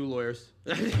hire 2 lawyers.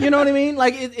 You know what I mean?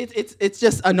 Like it's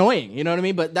just annoying. You know what I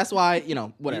mean? But that's why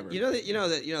whatever. You know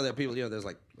that people there's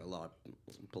like a lot of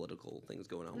political things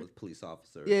going on with police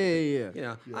officers. Yeah. You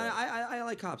know, I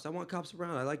like cops. I want cops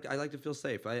around. I like to feel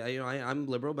safe. I'm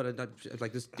liberal, but I'm not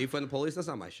like this defund the police. That's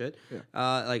not my shit. Yeah.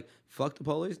 Like fuck the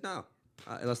police. No.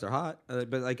 Unless they're hot,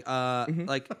 but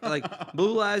like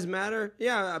Blue Lives Matter,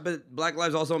 yeah, but Black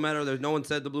Lives also matter. There's no one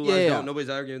said the Blue Lives don't. Nobody's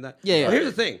arguing that. Yeah. But here's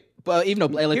the thing. But even though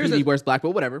LAPD wears black,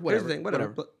 but whatever. Here's the thing.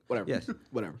 Whatever. Yes.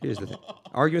 Whatever. Here's the thing.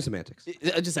 Arguing semantics.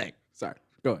 I'm just saying. Sorry.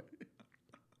 Go ahead.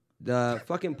 The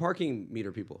fucking parking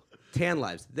meter people, tan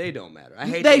lives, they don't matter. I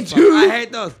hate. They those do. I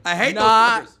hate those. I hate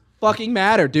Not those. fucking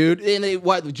matter, dude.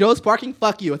 And Joe's parking,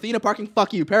 fuck you. Athena parking,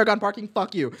 fuck you. Paragon parking,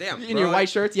 fuck you. Damn, in your white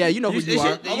shirts, yeah, you know who you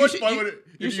are. How much fun would it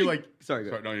if you like? Sorry,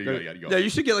 go. No, you go. No, you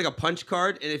should get like a punch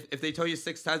card, and if they tell you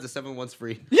 6 times, the 7th one's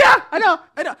free. Yeah, I know.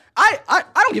 I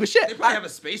don't give a shit. They probably have a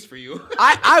space for you.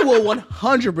 I will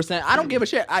 100%. I don't give a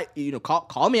shit.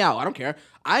 Call me out. I don't care.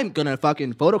 I'm gonna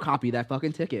fucking photocopy that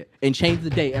fucking ticket and change the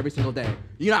date every single day.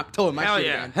 You're not towing my shit.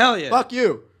 Man. Hell yeah. Fuck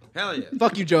you. Hell yeah.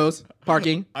 Fuck you, Joe's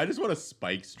parking. I just want a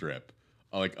spike strip,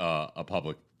 like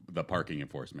the parking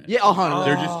enforcement. Yeah, 100.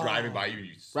 They're just driving by you. And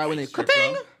you Right when they strip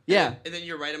ka-ting! them. Yeah. And then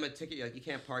you write them a ticket. You're like, you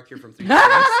can't park here from 3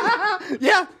 hours.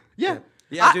 Yeah. Yeah,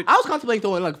 dude. I was contemplating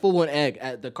throwing like full-blown egg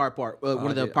at the car park. One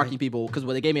of the parking people, because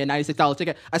when they gave me a $96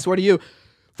 ticket, I swear to you,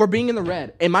 for being in the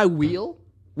red, and my wheel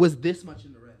was this much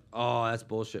in the red. Oh, that's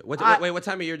bullshit. Wait, what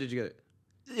time of year did you get it?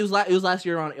 It was last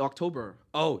year on October.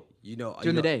 Oh,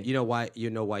 During the day. You know why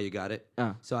you got it?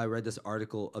 So I read this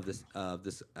article of this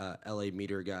LA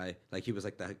meter guy. Like he was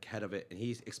like the head of it, and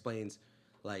he explains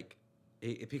like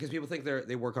because people think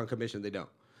they work on commission, they don't.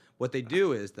 What they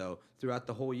do is though throughout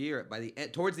the whole year,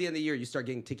 towards the end of the year, you start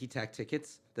getting ticky tack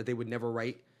tickets that they would never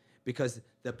write. because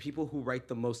the people who write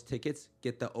the most tickets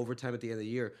get the overtime at the end of the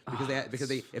year because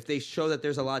they if they show that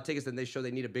there's a lot of tickets, then they show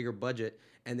they need a bigger budget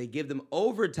and they give them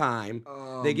overtime.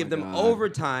 They give them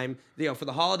overtime, for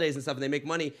the holidays and stuff, and they make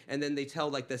money. And then they tell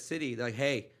like the city, they're like,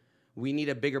 hey, we need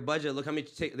a bigger budget. Look how many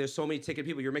there's so many ticket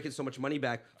people. You're making so much money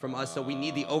back from us, so we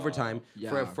need the overtime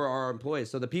for our employees.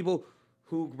 So the people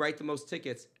who write the most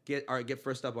tickets get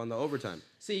first up on the overtime.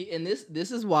 See, and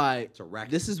this is why It's a racket.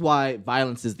 this is why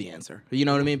violence is the answer. You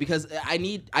know what I mean? Because I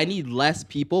need less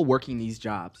people working these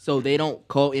jobs, so they don't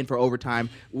call in for overtime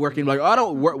working like I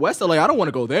don't work West LA. I don't want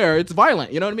to go there. It's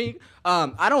violent. You know what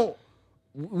I mean?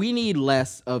 We need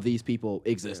less of these people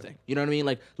existing. You know what I mean?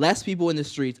 Like less people in the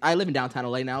streets. I live in downtown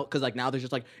LA now because like now there's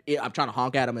just like I'm trying to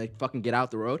honk at them and they fucking get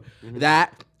out the road.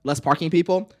 That less parking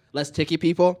people, less ticket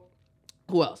people.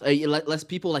 Who else? Less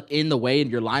people like in the way in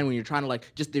your line when you're trying to like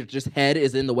just head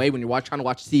is in the way when you're trying to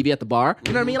watch TV at the bar.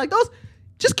 You know what I mean? Like those.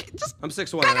 Just. I'm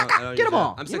 6'1". I don't get them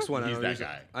all. I'm 6'1". He's that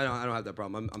guy. I don't have that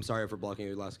problem. I'm sorry for blocking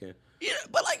your last game. Yeah,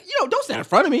 but like don't stand in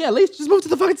front of me. At least just move to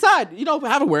the fucking side.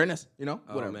 Have awareness.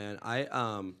 Whatever. Oh man,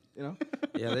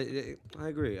 yeah, I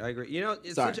agree.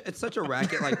 It's such a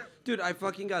racket. Like, dude, I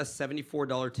fucking got a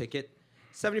 $74 ticket,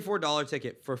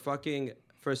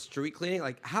 for street cleaning.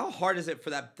 Like, how hard is it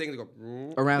for that thing to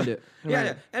go Around it?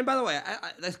 Yeah. And by the way,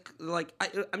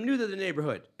 I'm new to the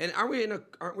neighborhood, and aren't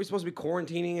we supposed to be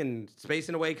quarantining and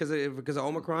spacing away because of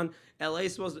Omicron? LA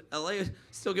is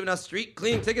still giving us street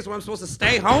cleaning tickets when I'm supposed to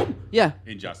stay home. Yeah.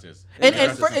 Injustice. And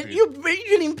you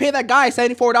didn't even pay that guy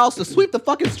 $74 to sweep the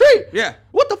fucking street. Yeah.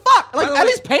 What the fuck? Like, By the at way-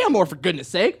 least pay him more for goodness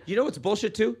sake. You know what's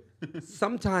bullshit too?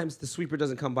 Sometimes the sweeper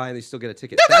doesn't come by and they still get a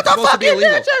ticket. That's That's not supposed to be fucking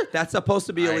illegal. bullshit. That's supposed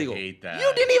to be illegal. I hate that.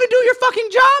 You didn't even do your fucking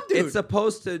job, dude.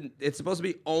 It's supposed to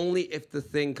be only if the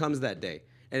thing comes that day.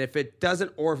 And if it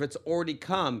doesn't, or if it's already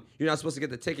come, you're not supposed to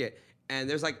get the ticket. And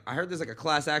I heard there's like a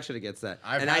class action against that.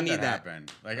 I need that. happen.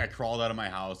 Like I crawled out of my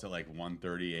house at like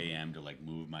 1:30 a.m. to like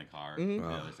move my car to the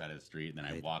other side of the street, and then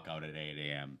I walk out at 8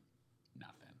 a.m.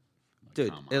 Nothing. Like, Dude,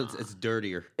 come it's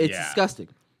dirtier. It's Yeah. disgusting.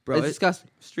 Bro, it's disgusting.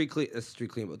 Street clean,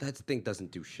 but that thing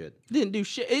doesn't do shit. Didn't do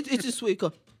shit. It's just sweet.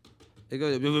 It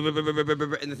goes, and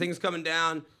the thing's coming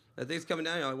down. You're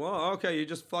like, well, okay, you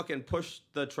just fucking push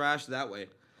the trash that way.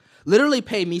 Literally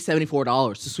pay me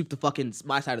 $74 to sweep the fucking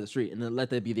my side of the street and then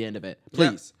let that be the end of it.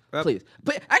 Please. Yep. Please.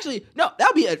 But actually, no, that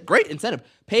would be a great incentive.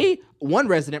 Pay one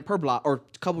resident per block or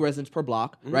a couple residents per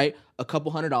block, right? A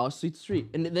couple $100 to sweep the street.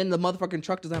 And then the motherfucking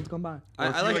truck doesn't have to come by. Or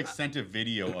if I you like sent a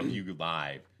video of you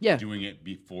live Yeah. doing it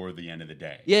before the end of the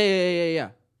day. Yeah.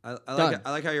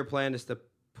 I like how your plan is to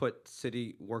put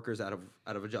city workers out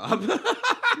of a job.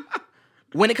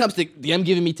 When it comes to them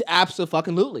giving me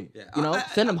absolutely, Yeah.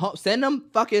 send them home, send them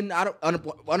fucking out of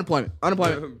unemployment.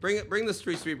 Bring the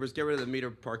street sweepers. Get rid of the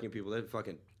meter parking people.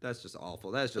 That's just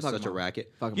awful. That's just Fuck such a them all.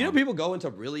 racket. Fuck them You know, all. people go into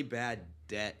really bad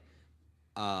debt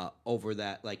over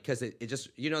that, like, because it just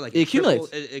like It accumulates.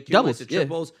 It accumulates. Doubles, It yeah.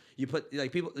 triples. You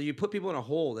put people in a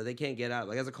hole that they can't get out of.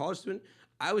 Like as a college student,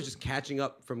 I was just catching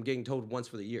up from getting told once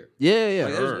for the year. Yeah.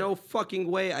 Like, there's no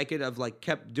fucking way I could have like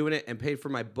kept doing it and paid for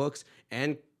my books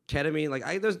and ketamine.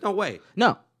 Like, there's no way.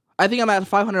 No. I think I'm at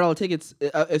 $500 tickets.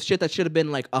 It's shit that should have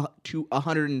been like to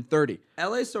 $130.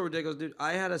 LA's so ridiculous, dude.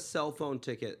 I had a cell phone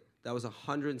ticket that was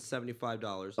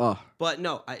 $175. Oh. But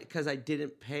no, because I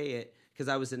didn't pay it because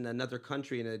I was in another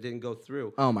country and it didn't go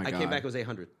through. Oh my I came God. back, it was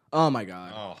 $800. Oh my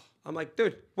god. Oh, I'm like,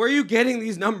 dude, where are you getting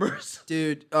these numbers?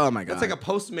 Dude. Oh my god. That's like a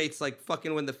Postmates, like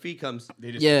fucking when the fee comes.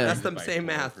 they just Yeah. That's the fight same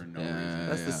for it math. For no Yeah. reason.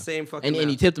 That's the same fucking and you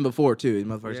math. tipped them before too, you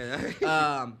motherfuckers.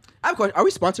 Yeah. I have a question. Are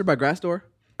we sponsored by Grassdoor?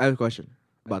 I have a question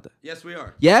about that. Yes, we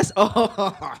are. Yes.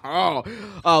 Oh,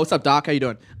 what's up, Doc? How you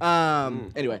doing?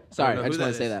 Anyway, sorry. know I who just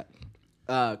want to that say is. that.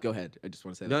 Go ahead. I just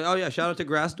want to say No, that. oh yeah, shout out to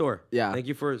Grassdoor. Yeah. Thank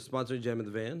you for sponsoring Jam in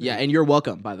the Van. Yeah, and you're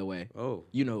welcome, by the way. Oh.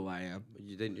 You know who I am.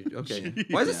 You didn't. Okay.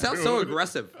 Why does it sound so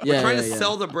aggressive? Yeah, We're trying to yeah.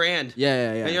 sell the brand.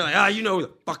 Yeah. And you're like, you know who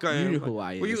the fuck I am. You know who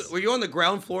I Were you is. were you on the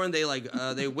ground floor and they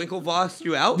they Winklevossed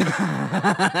you out?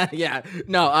 Yeah.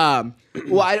 No.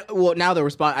 Well, now the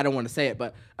response. I don't want to say it,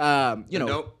 but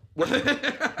Nope.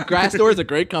 Grassdoor is a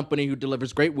great company who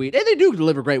delivers great weed, and they do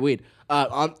deliver great weed.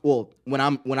 When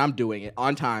I'm doing it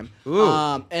on time.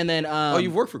 Ooh. And then Oh,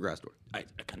 you've worked for Grassdoor. I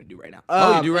kind of do right now.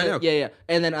 Oh, you do right now? Yeah.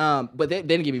 And then but they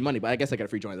didn't give me money, but I guess I got a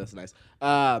free joint. That's nice.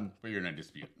 But you're in a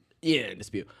dispute. Yeah,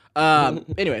 dispute.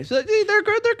 Anyway, so they're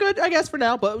good. They're good, I guess, for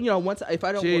now. But once if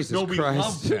I don't, Jesus No, we Christ.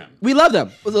 love them. we love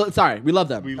them. Sorry, we love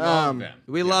them. We love them.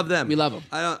 We love them. We love them.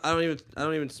 I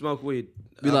don't even smoke weed.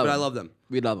 We love but I them. love them.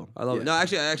 We love them. I love it. No,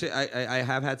 actually, I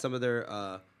have had some of their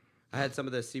I had some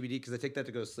of the CBD because I take that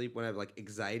to go to sleep when I have like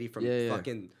anxiety from Yeah.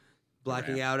 fucking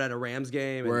blacking out at a Rams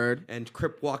game. Word. And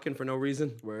crip walking for no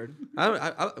reason. Word.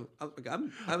 I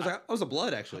was a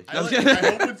blood actually. I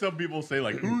hope when some people say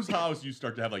like, whose house you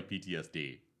start to have like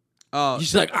PTSD. Oh, You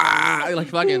just like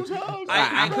fucking.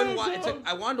 I couldn't watch.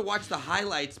 I wanted to watch the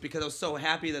highlights because I was so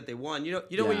happy that they won. You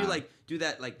know when you like do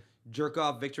that like jerk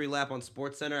off victory lap on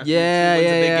Sports Center. After Yeah. the team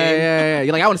wins a big game?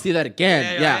 You're like, I want to see that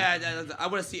again. Yeah. I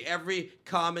want to see every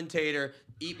commentator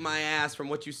eat my ass from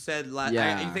what you said last.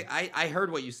 Yeah. I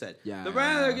heard what you said. Yeah. The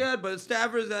Rams are good, but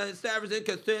Stafford's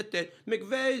inconsistent.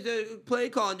 McVay's play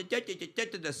calling.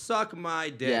 Suck my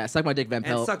dick. Yeah, suck my dick, Van And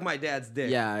Pelt. suck my dad's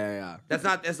dick. Yeah. That's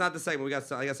not the segment.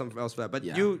 I got something else for that. But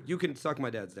Yeah. you can suck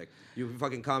my dad's dick. You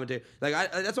fucking commentate. Like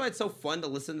that's why it's so fun to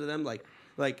listen to them. Like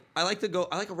I like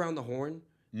around the horn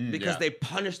because they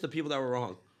punish the people that were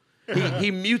wrong. He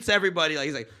mutes everybody. Like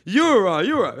he's like, you're wrong.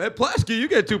 Hey, Plasky, you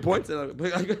get 2 points.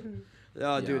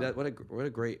 Dude, what a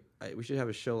great. We should have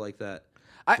a show like that.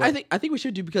 I think we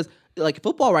should do because like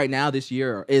football right now this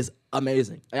year is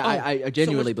amazing. I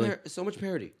genuinely believe so much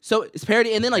parity. So it's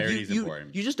parody, and then like Parity's you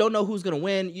important. just don't know who's gonna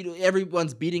win.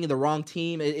 Everyone's beating the wrong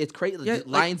team. It's crazy. The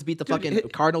Lions beat the fucking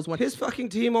Cardinals one. His fucking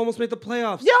team almost made the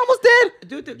playoffs. Yeah, almost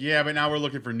did. Dude. Yeah, but now we're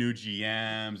looking for new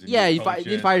GMs. And Yeah, new you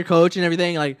coaches. fire your coach and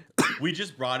everything. Like We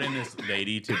just brought in this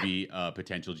lady to be a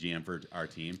potential GM for our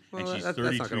team, and she's that's not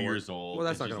 32 gonna years work. old. Well,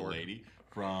 that's and not she's gonna a work. lady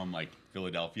from like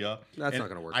Philadelphia. That's And not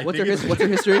gonna work. I what's think her it's-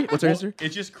 history? What's her history?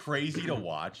 It's just crazy to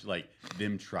watch like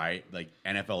them try like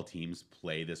NFL teams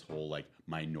play this whole like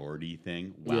minority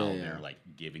thing while Yeah. they're like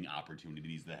giving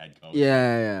opportunities to the head coach.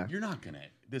 Yeah. You're not gonna.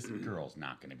 This girl's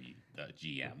not gonna be the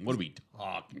GM. What are we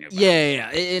talking about? Yeah.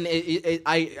 And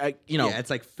I Yeah, it's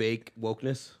like fake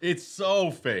wokeness. It's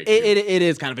so fake. it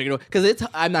is kind of big because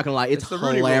I'm not gonna lie, it's the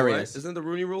Rooney rule, right? hilarious. Isn't it the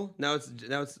Rooney rule? Now it's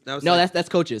No, like, that's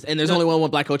coaches, and there's only one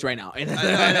black coach right now, and I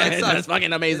know, it sucks. that's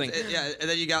fucking amazing. And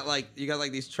then you got like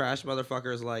these trash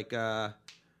motherfuckers like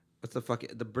what's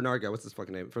the Bernard guy? What's his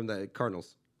fucking name from the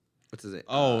Cardinals? What's his name?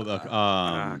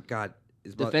 God,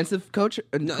 his brother- Defensive coach?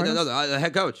 No, the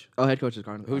head coach. Oh, head coach is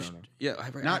Cardinals. I Who's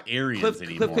don't know. Not Arians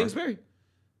anymore. Cliff Kingsbury.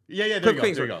 Yeah, there Cliff you go.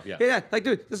 Kingsbury. There you go. Yeah, like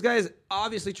dude, this guy is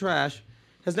obviously trash.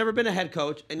 Has never been a head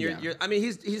coach, and you're. I mean,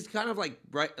 he's kind of like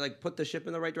put the ship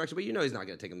in the right direction, but you know he's not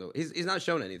gonna take him. He's not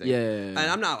shown anything. Yeah. And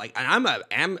I'm not like,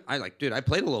 and I like, dude, I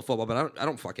played a little football, but I'm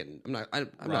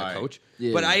not a coach.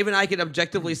 Yeah. But I can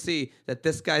objectively see that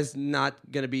this guy's not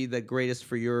gonna be the greatest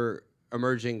for your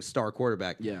emerging star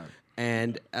quarterback. Yeah.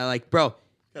 And like, bro,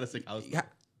 Gotta sing. how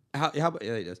about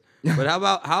he does. But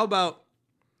how about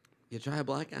you try a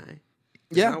black guy?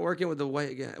 He's Yeah. not working with the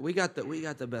white guy. We got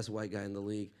the best white guy in the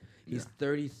league. He's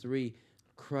 33,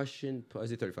 crushing. Is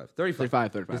he 35?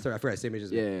 35. 35. He's 30, I forgot. Same age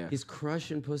as me. Yeah. He's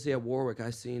crushing pussy at Warwick. I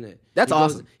seen it. That's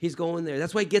awesome. He's going there.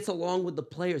 That's why he gets along with the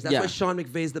players. That's Yeah. why Sean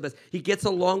McVay's the best. He gets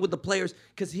along with the players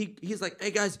because he's like,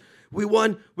 hey guys, we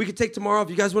won. We could take tomorrow off.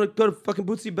 You guys want to go to fucking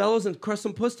Bootsy Bellows and crush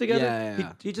some puss together?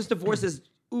 Yeah. He just divorced his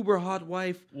uber hot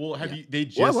wife. Well, have you? They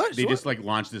just What? they just like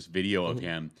launched this video of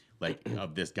him, like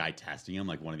of this guy testing him,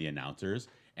 like one of the announcers,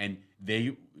 and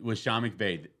they with Sean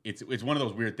McVay. It's one of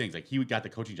those weird things. Like he got the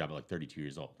coaching job at like 32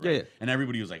 years old, right? Yeah. And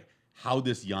everybody was like, "How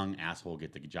this young asshole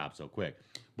get the job so quick?"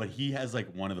 But he has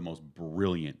like one of the most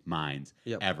brilliant minds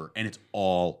ever, and it's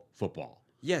all football.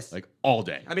 Yes. Like all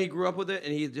day. I mean, he grew up with it,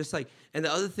 and he just like. And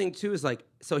the other thing too is like,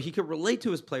 so he could relate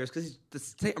to his players because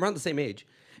he's around the same age.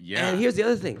 Yeah. And here's the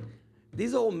other thing: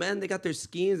 these old men, they got their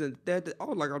schemes, and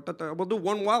we'll do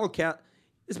one wildcat.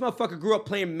 This motherfucker grew up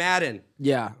playing Madden.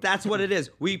 Yeah. That's what it is.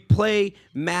 We play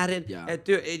Madden. Yeah. And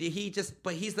dude,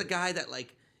 but he's the guy that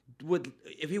like would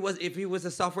if he was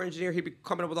a software engineer, he'd be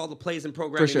coming up with all the plays and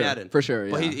programming Madden. For sure,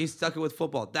 But yeah. he stuck it with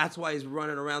football. That's why he's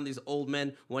running around these old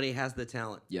men when he has the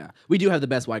talent. Yeah. We do have the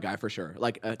best white guy for sure.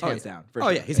 Like hands down. For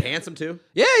sure. Yeah, he's handsome too.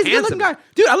 Yeah, he's a good looking guy.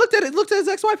 Dude, I looked at his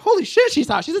ex-wife. Holy shit, she's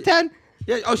hot. She's a 10.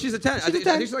 Yeah. Oh, she's a 10. I think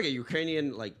 10. she's like a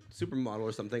Ukrainian like supermodel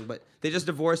or something. But they just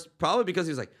divorced probably because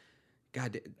he was like,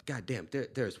 God damn,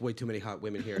 there's way too many hot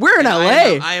women here. We're in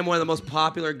And LA. I am one of the most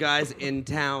popular guys in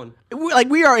town.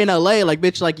 We are in LA, like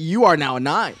bitch, like you are now a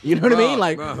 9. You know what I mean?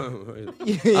 Like I know?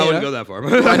 wouldn't go that far.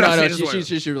 no,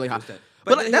 she's really hot.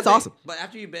 But like, that's awesome. But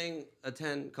after you bang a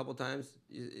 10 a couple times,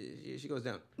 she goes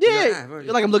down. Yeah,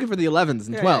 you're like I'm looking for the 11s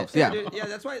and 12s. Yeah, dude,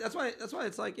 that's why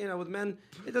it's like, you know, with men,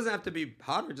 it doesn't have to be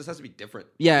hot, it just has to be different.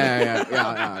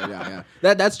 Yeah.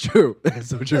 That's true. That's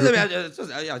so true.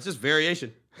 It's just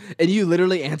variation. And you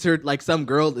literally answered like some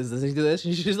girl is listening to this,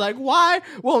 and she's like, "Why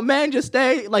won't men just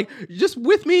stay like just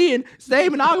with me and stay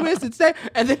monogamous and stay?"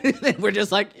 And then we're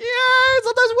just like, "Yeah,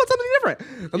 sometimes we want something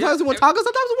different. Sometimes we want tacos,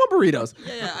 sometimes we want burritos."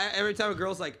 Yeah. Every time a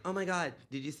girl's like, "Oh my god,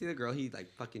 did you see the girl he like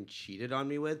fucking cheated on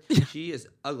me with? She is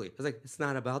ugly." I was like, "It's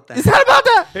not about that. It's not about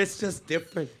that. It's just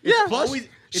different." Yeah. Plus,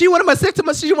 She wanted my stick to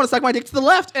my. She wanted to suck my dick to the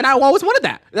left, and I always wanted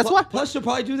that. That's why. Plus, she'll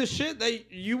probably do the shit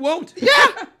that you won't.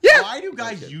 Yeah. Why do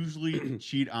guys usually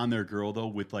cheat on their girl though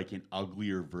with like an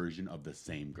uglier version of the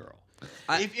same girl?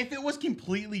 If it was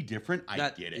completely different, I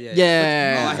get it.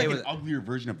 Yeah. But it's like an uglier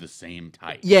version of the same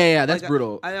type. Yeah, that's Like,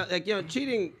 brutal. I like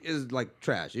cheating is like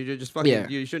trash. You just fucking Yeah.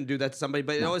 you shouldn't do that to somebody.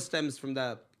 But it always stems from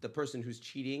the person who's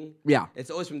cheating. Yeah. It's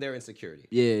always from their insecurity.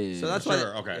 Yeah. So that's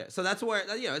Sure, why. okay. Yeah, so that's where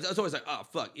it's always like, oh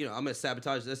fuck, I'm gonna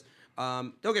sabotage this.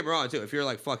 Don't get me wrong too. If you're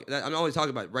like fuck, I'm only talking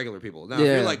about regular people. Now, if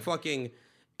you're like fucking,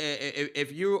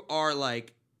 if you are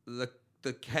like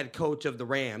the head coach of the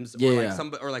Rams,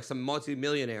 or like some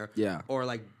multi-millionaire, or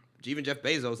like even Jeff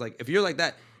Bezos, like if you're like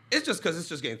that, it's just because it's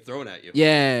just getting thrown at you.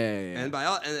 Yeah. And by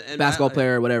all and basketball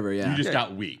player, whatever. Yeah. You just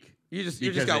got weak. You just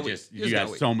Because got you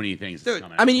got so many things Dude,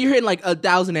 coming. I mean, you're hitting like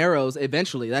 1,000 arrows.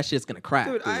 Eventually, that shit's gonna crack.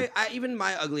 Dude, I even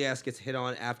my ugly ass gets hit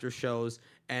on after shows,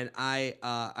 and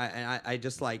I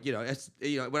just like it's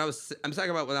when I'm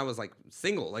talking about when I was like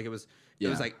single, like it was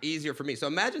like easier for me. So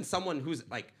imagine someone who's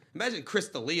like Chris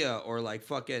D'Elia or like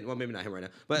fucking maybe not him right now,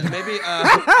 but maybe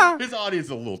his audience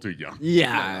is a little too young.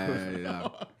 Yeah.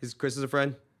 Chris is a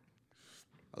friend.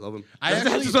 I love him. I just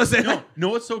want to say that. know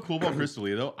what's so cool about Chris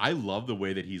D'Elia though? I love the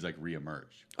way that he's like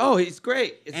reemerged. Oh, he's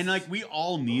great. And like we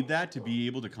all need that to be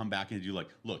able to come back and do like,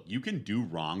 look, you can do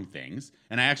wrong things.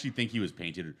 And I actually think he was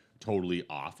painted totally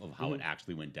off of how it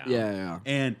actually went down.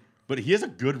 Yeah. But he has a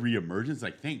good reemergence.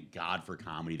 Like, thank God for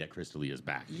comedy that Chris D'Elia is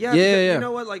back. Yeah. You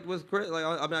know what? Like with Chris, like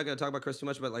I'm not gonna talk about Chris too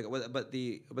much, but like, but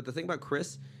the thing about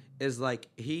Chris is like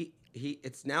he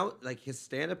it's now like his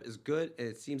stand up is good and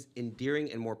it seems endearing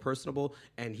and more personable,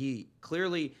 and he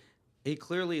clearly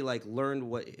like learned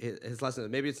what his lesson is.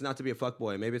 Maybe it's not to be a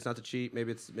fuckboy, maybe it's not to cheat,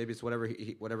 maybe it's whatever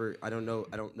whatever. I don't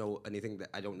know anything that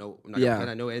I don't know. I'm not gonna pretend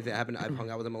I know anything that happened. I've hung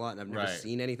out with him a lot and I've never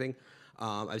seen anything.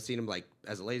 I've seen him like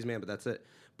as a ladies man, but that's it.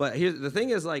 But here's the thing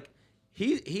is like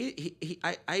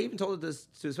I even told this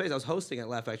to his face. I was hosting at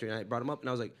Laugh Factory and I brought him up and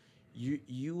I was like,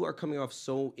 you are coming off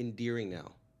so endearing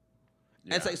now.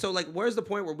 Yeah. And it's like, so like, where's the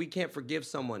point where we can't forgive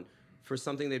someone for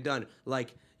something they've done?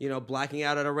 Like, blacking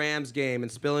out at a Rams game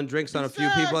and spilling drinks on a few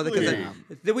people. Because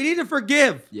we need to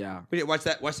forgive. Yeah. We need to watch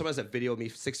someone has that video of me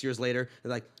 6 years later.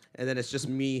 And then it's just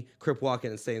me crip walking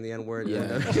and saying the N-word.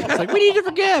 Yeah. It's like, we need to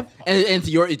forgive. And it's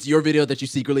your video that you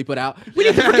secretly put out. We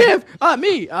need to forgive.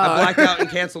 Me. I blacked out and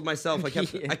canceled myself. I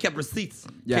kept receipts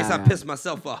in case I pissed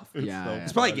myself off.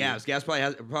 It's probably Gabs. Gabs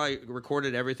probably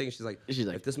recorded everything. She's like,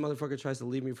 if this motherfucker tries to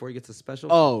leave me before he gets a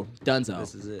special. Oh, Dunzo.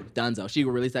 This is it. Dunzo. She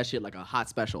will release that shit like a hot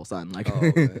special, son. Like,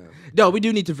 no, we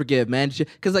do need to forgive, man.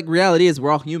 Because like reality is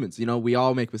we're all humans. We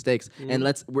all make mistakes,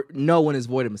 and no one is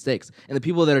void of mistakes. And the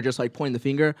people that are just like pointing the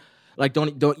finger, like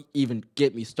don't even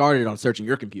get me started on searching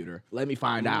your computer. Let me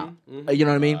find out. You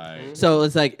know what I mean? Right. So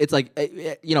it's like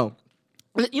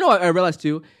what I realized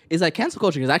too is like cancel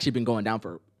culture has actually been going down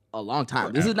for a long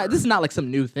time. This is not like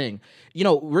some new thing.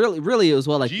 Really as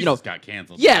well. Like Jesus got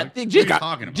canceled. Yeah, like, Jesus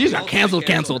got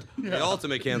canceled. Yeah. The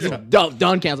ultimate canceled.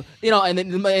 Done canceled. And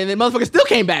then motherfucker still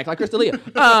came back like Chris D'Elia.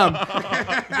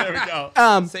 There we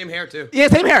go. Same hair too. Yeah,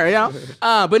 same hair.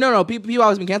 But no. People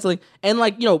always been canceling, and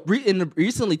like in the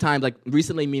recently times, like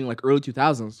recently meaning like early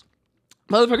 2000s.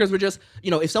 Motherfuckers were just,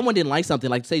 if someone didn't like something,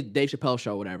 like say Dave Chappelle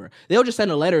show or whatever, they'll just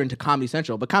send a letter into Comedy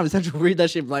Central, but Comedy Central read that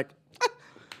shit like,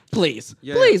 please,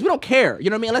 we don't care. You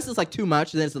know what I mean? Unless it's like too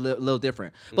much, then it's a little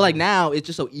different. But like now, it's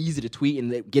just so easy to tweet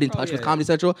and get in touch with Comedy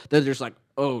Central that they're just like,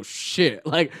 oh shit,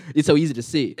 like it's so easy to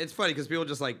see. It's funny because people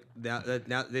just like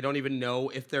now they don't even know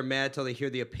if they're mad till they hear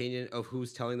the opinion of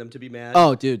who's telling them to be mad.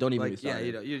 Oh, dude, don't even like, get me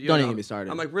started. Yeah, you don't even get me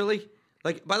started. I'm like, really?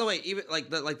 Like, by the way, even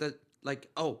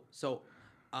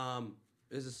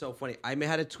this is so funny. I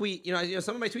had a tweet.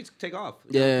 Some of my tweets take off.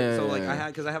 So like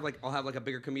I'll have like a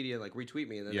bigger comedian like retweet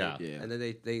me and then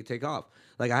they take off.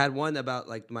 Like I had one about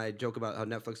like my joke about how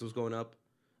Netflix was going up.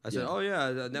 I said, oh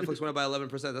yeah, Netflix went up by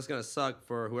 11%. That's gonna suck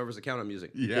for whoever's account I'm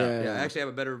using. Yeah. I actually have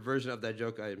a better version of that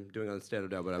joke I'm doing on stand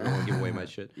up now, but I'm not gonna give away my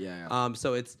shit.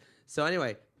 So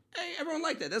anyway. Hey, everyone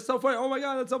liked it. That's so funny. Oh my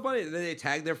god, that's so funny. And then they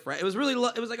tagged their friend. It was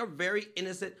like a very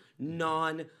innocent,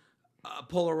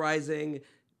 polarizing,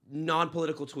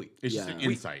 non-political tweet. It's just an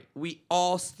insight. We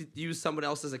all use someone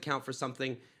else's account for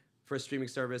for a streaming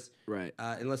service, Right.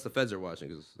 Unless the feds are watching,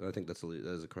 because I think that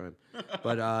is a crime.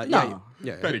 But No.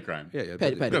 Petty crime. Yeah,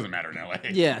 Petty. It doesn't matter in LA.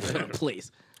 Yeah,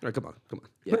 please. All right, come on.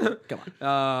 Yeah, come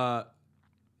on.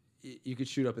 You could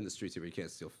shoot up in the streets here, but you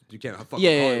can't steal. You can't fuck with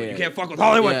Yeah, Hollywood. yeah. You can't fuck with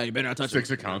Hollywood. Yeah, you better not touch 6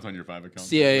 it. accounts on your 5 accounts.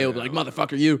 CIA will be like,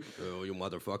 motherfucker, you. Oh, you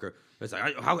motherfucker! It's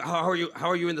like, how are you? How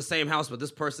are you in the same house, but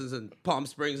this person's in Palm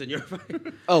Springs and you're?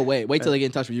 Oh, wait till they get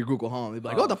in touch with your Google Home. They'll be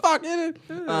like, what the fuck, dude?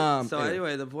 So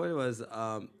anyway, the point was,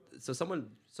 so someone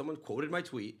quoted my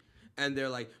tweet, and they're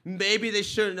like, maybe they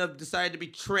shouldn't have decided to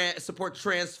be support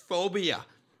transphobia.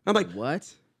 I'm like,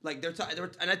 What? like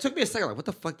and it took me a second, like, what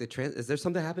the fuck? Is there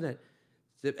something happened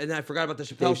and then I forgot about the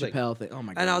Chappelle Dave Chappelle thing. Oh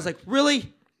my god. And I was like,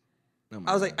 really? Oh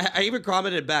my I was like, God. I even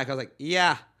commented back. I was like,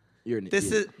 yeah,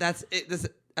 that's it.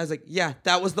 I was like, yeah,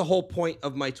 that was the whole point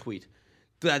of my tweet.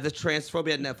 The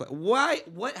transphobia at Netflix. Why?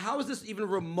 What? How is this even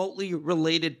remotely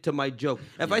related to my joke?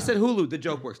 If I said Hulu, the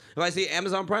joke works. If I say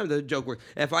Amazon Prime, the joke works.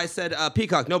 If I said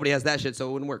Peacock, nobody has that shit, so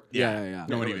it wouldn't work. Yeah.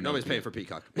 Nobody's paying for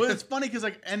Peacock. Well, it's funny because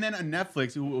and then on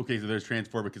Netflix, okay, so there's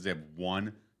transphobic because they have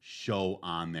one show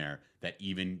on there that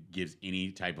even gives any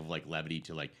type of like levity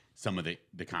to like some of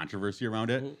the controversy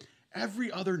around it. Mm-hmm.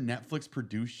 Every other Netflix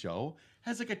produced show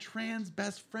has like a trans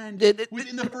best friend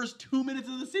within the first 2 minutes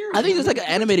of the series. I think it's like an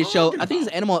animated show. I think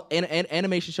it's an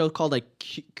animation show called like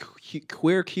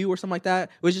Queer Q or something like that.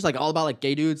 It was just like all about like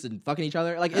gay dudes and fucking each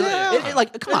other. Like,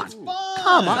 like come on,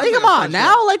 come on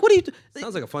now. Like, what do you?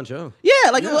 Sounds like a fun show. Yeah,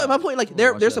 like my point. Like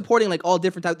they're supporting like all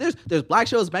different types. There's black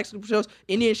shows, Mexican shows,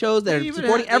 Indian shows. They're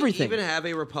supporting everything. They even have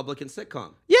a Republican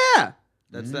sitcom. Yeah.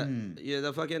 That's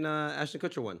the fucking Ashton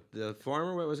Kutcher one. The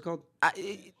Farmer, what was it called?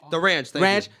 The Ranch.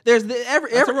 Ranch. There's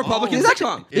every a Republican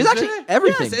sitcom. There's actually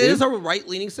everything. Yes, it is a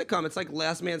right-leaning sitcom. It's like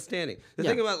Last Man Standing. The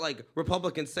thing about like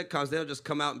Republican sitcoms, they don't just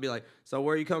come out and be like, "So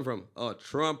where you come from?" "Oh,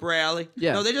 Trump rally."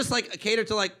 Yeah. No, they just like cater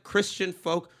to like Christian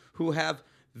folk who have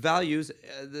values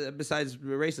besides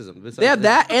racism. They have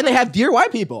that, and they have dear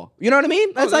white people. You know what I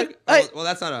mean? That's well,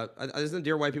 that's not isn't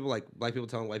dear white people like black people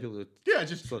telling white people? Yeah,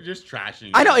 just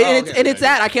trashing. I know, and it's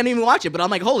that I can't even watch it, but I'm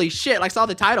like, holy shit! Like, saw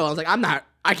the title, I was like,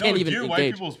 I can't even dear engage.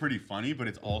 white people is pretty funny, but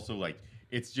it's also like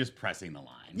it's just pressing the line.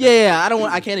 Yeah,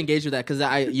 I can't engage with that because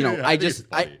you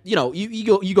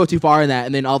go too far in that,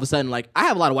 and then all of a sudden, like, I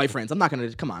have a lot of white friends. I'm not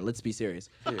gonna come on. Let's be serious.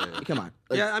 Yeah. Come on.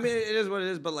 Like, yeah, I mean, it is what it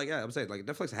is, but like, yeah, I'm saying, like,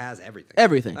 Netflix has everything.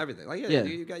 Everything. Like,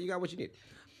 you got what you need.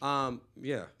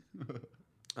 Yeah.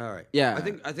 All right. Yeah. I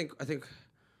think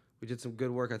we did some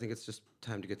good work. I think it's just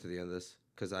time to get to the end of this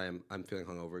because I'm feeling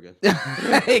hungover again.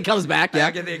 It comes back. Yeah.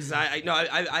 I get the anxiety.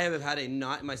 I have had a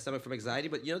knot in my stomach from anxiety,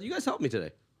 but you guys helped me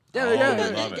today. Yeah. I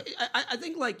love it. I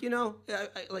think I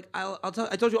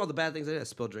told you all the bad things I did. I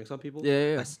spilled drinks on people.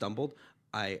 Yeah. I stumbled.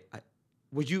 If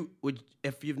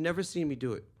you've never seen me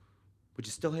do it, would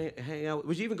you still hang out?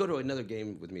 Would you even go to another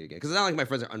game with me again? Because it's not like my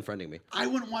friends are unfriending me. I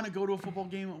wouldn't want to go to a football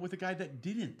game with a guy that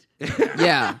didn't.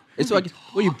 Yeah. It's like,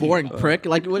 what are you, boring prick?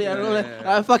 Like, what?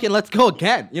 Fucking let's go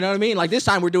again. You know what I mean? Like, this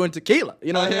time we're doing tequila.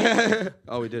 You know what I mean?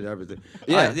 Oh, we did everything.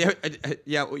 Yeah.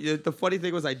 The funny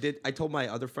thing was I told my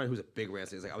other friend who's a big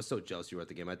rancer. He's like, I was so jealous you were at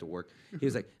the game. I had to work. He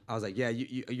was like, I was like, yeah,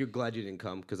 you're glad you didn't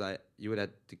come because you had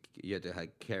to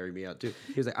carry me out too.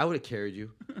 He was like, I would have carried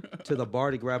you to the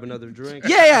bar to grab another drink.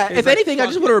 Yeah. If anything, I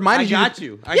just would have reminded you.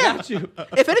 I got you.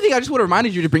 If anything, I just would have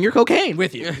reminded you to bring your cocaine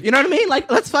with you. You know what I mean?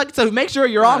 Like, let's so make sure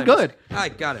you're all good. I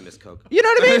gotta miss coke. You know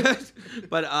what I mean?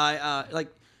 But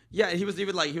he was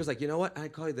even like, he was like, you know what?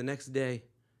 I'd call you the next day,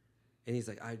 and he's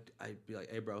like, I'd be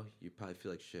like, hey, bro, you probably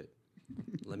feel like shit.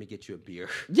 Let me get you a beer.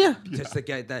 Yeah. Just to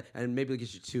get that, and maybe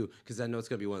get you two, because I know it's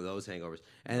gonna be one of those hangovers.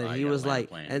 And Right, he was like,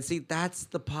 plan. and see, that's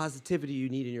the positivity you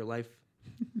need in your life.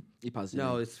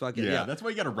 No, it's fucking That's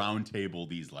why you got to round table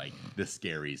these like the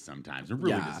scaries sometimes and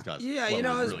really discuss. Yeah, what it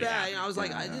was really bad. happening. I was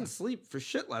like, I didn't sleep for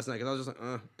shit last night because I was just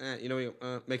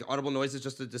like, make audible noises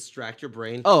just to distract your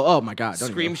brain. Oh my god!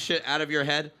 Scream shit out of your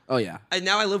head. Oh yeah. And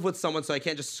now I live with someone, so I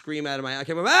can't just scream out of my. I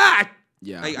can't. Ah!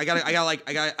 Yeah. I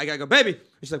gotta go, baby. And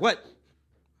she's like, what?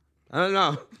 I don't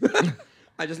know.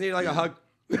 I just need like a hug.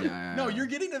 Yeah. No, you're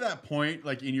getting to that point,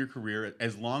 like in your career,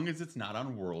 as long as it's not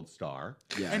on World Star,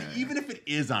 and even if it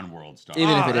is on World Star,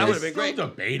 even if it that is, would have been great. Still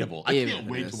debatable. I can't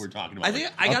wait till we're talking about. I think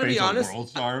like, I gotta be honest. World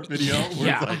Star video. Where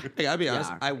Yeah. it's like, I gotta be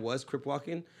honest. Yeah. I was crip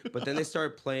walking, but then they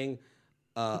started playing,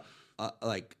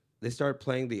 they started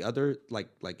playing the other like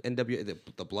NWA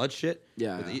the blood shit.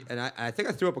 Yeah. And I think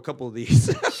I threw up a couple of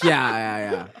these.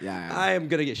 Yeah. I am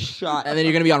gonna get shot. And then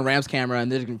you're gonna be on Rams camera,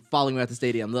 and they're gonna be following me at the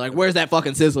stadium. They're like, "Where's that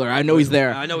fucking Sizzler? I know he's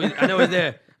there." I know he's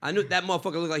there. I knew that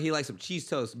motherfucker looked like he liked some cheese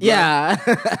toast. Bro. Yeah.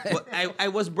 Well, I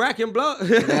was bracken blow.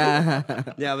 Yeah.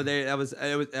 Yeah, but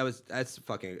that's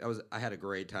fucking. I had a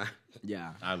great time.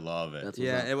 Yeah. I love it. That's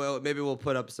Yeah, and maybe we'll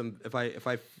put up some if I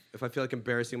feel like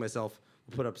embarrassing myself,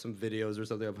 we'll put up some videos or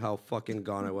something of how fucking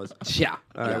gone I was. Yeah.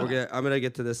 All right, I'm gonna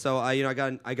get to this. So you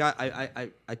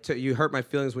hurt my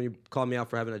feelings when you called me out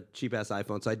for having a cheap ass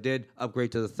iPhone. So I did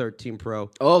upgrade to the 13 Pro.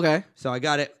 Oh, okay. So I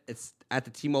got it. It's at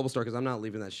the T-Mobile store because I'm not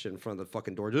leaving that shit in front of the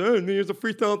fucking door. Hey, here's a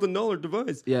 $3,000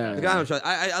 device. Yeah. Like, I don't trust.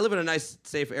 I live in a nice,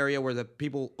 safe area where the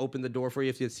people open the door for you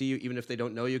if they see you, even if they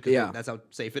don't know you. Because that's how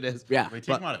safe it is. Yeah. They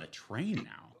take them out of the train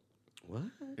now. What?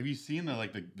 Have you seen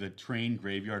the train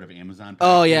graveyard of Amazon?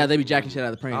 Oh yeah, they be jacking shit out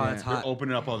of the plane. Oh, Yeah. that's They're hot.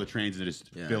 opening up all the trains and just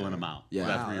filling them out. Yeah. So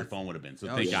that's Wow, where your that's- phone would have been. So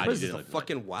Oh, thank shit. God What you is did this, it the like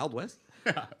fucking Wild West?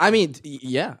 I mean,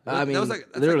 yeah. I mean, that was like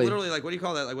literally. literally like what do you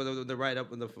call that? Like when they ride up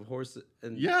with the horse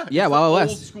and Yeah. Yeah, it's Wild an West.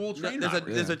 Old school train There's a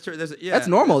robbery. That's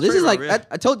normal. it's This is train like robbery,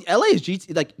 I told you, LA is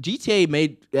GTA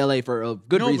made LA for a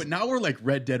good No, reason. but now we're like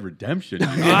Red Dead Redemption.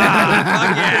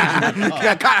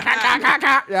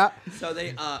 Yeah. So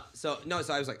they so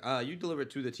I was like you deliver it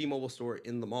to the T-Mobile store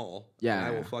in the mall. Yeah, and I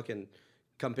yeah. will fucking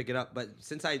come pick it up. But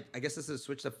since I guess this is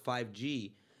switched to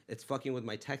 5G, it's fucking with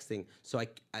my texting. So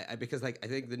I because like I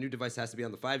think the new device has to be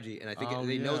on the 5G, and I think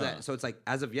they know yeah. that. So it's like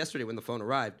as of yesterday when the phone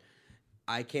arrived,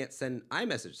 I can't send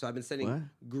iMessage. So I've been sending What?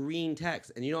 green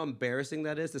text, and you know how embarrassing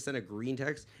that is to send a green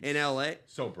text in LA.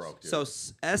 So broke, dude. So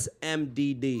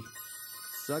SMDD,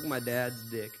 suck my dad's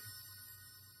dick.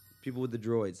 People with the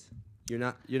droids, you're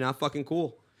not fucking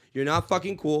cool. You're not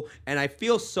fucking cool, and I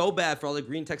feel so bad for all the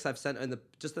green texts I've sent in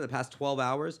the past 12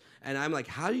 hours. And I'm like,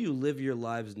 how do you live your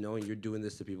lives knowing you're doing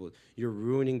this to people? You're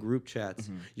ruining group chats.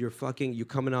 Mm-hmm. You're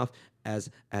coming off as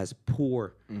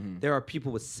poor. There are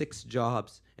people with 6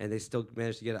 jobs and they still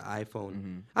manage to get an iPhone.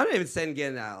 Mm-hmm. I'm not even saying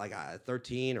getting like a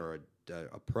 13 or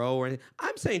a Pro or anything.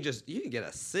 I'm saying just you can get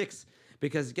a 6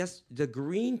 because guess the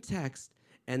green text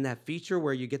and that feature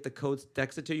where you get the codes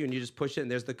texted to you and you just push it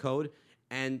and there's the code.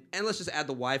 And let's just add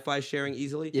the Wi-Fi sharing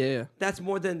easily. Yeah. That's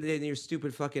more than your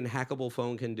stupid fucking hackable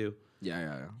phone can do.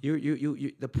 Yeah.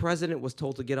 You the president was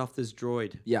told to get off this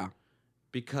droid Yeah.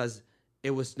 because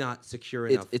it was not secure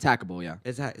enough. It's hackable. Yeah.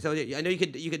 So yeah, I know you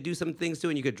could do some things too,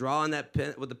 and you could draw on that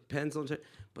pen with the pencil, and shit,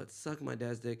 but suck my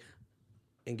dad's dick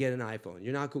and get an iPhone.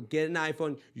 You're not cool. Get an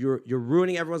iPhone. You're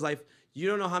ruining everyone's life. You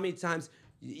don't know how many times.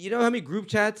 You know how many group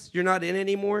chats you're not in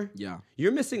anymore? Yeah.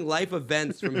 You're missing life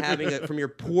events from having from your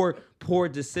poor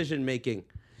decision making.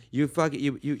 You fucking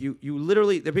you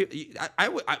literally the people.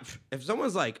 If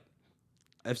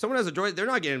someone has a droid, they're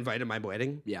not getting invited to my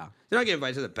wedding. Yeah. They're not getting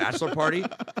invited to the bachelor party.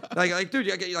 like, dude,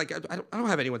 I don't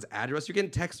have anyone's address. You're getting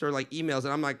texts or like emails,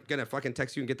 and I'm not gonna fucking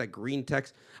text you and get that green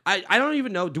text. I don't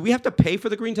even know. Do we have to pay for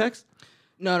the green text?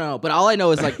 No. But all I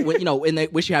know is like when they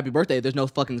wish you happy birthday, there's no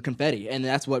fucking confetti, and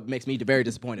that's what makes me very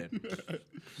disappointed.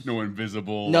 No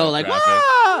invisible. No, like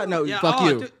graphic. no, Yeah, fuck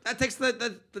you. Dude, that takes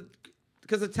the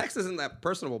because the text isn't that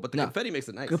personable, but the No. confetti makes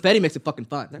it nice. Confetti makes it fucking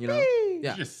fun. You know. You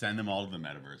Yeah. just send them all to the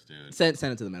metaverse, dude. Send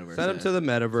it to the metaverse. Send them to the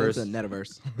metaverse. Send it to the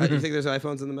metaverse. You think there's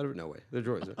iPhones in the metaverse? No way. They're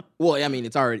droids. Right? Well, I mean,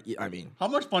 it's already. I mean, How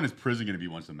much fun is prison going to be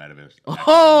once the metaverse?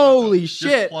 holy Just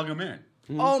shit! plug them in.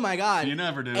 Oh my god! You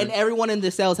never do. And everyone in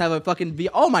the cells have a fucking V.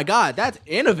 Oh my god, that's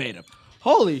innovative.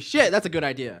 Holy shit, that's a good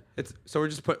idea. So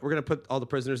we're gonna put all the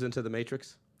prisoners into the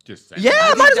Matrix. Just saying.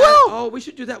 Yeah, might as well. Oh, we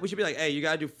should do that. We should be like, hey, you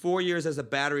gotta do 4 years as a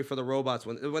battery for the robots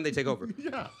when they take over.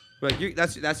 Yeah. Like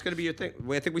that's gonna be your thing.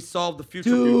 I think we solved the future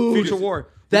Dude. war.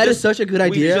 That is such a good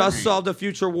idea. We just solved the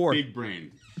future war. Big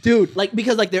brain. Dude,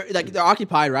 because they're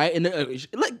occupied, right? And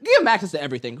give them access to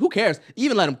everything. Who cares?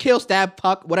 Even let them kill, stab,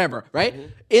 fuck, whatever, right?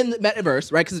 In the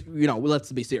metaverse, right? Because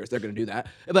let's be serious, they're gonna do that.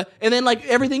 And then like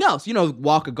everything else,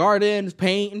 walk a garden,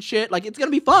 paint and shit. Like it's gonna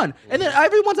be fun. And then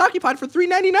everyone's occupied for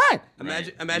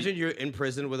 $3.99. Imagine you're in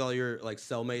prison with all your like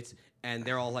cellmates. And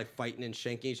they're all like fighting and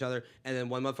shanking each other. And then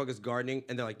one motherfucker's gardening.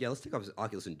 And they're like, yeah, let's take off his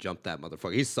Oculus and jump that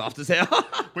motherfucker. He's soft as hell.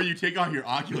 But you take off your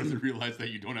Oculus and realize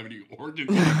that you don't have any organs.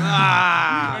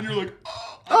 And you're like,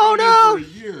 Oh I've no! been in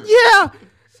for a year. Yeah,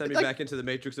 Send me back into the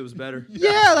Matrix. It was better.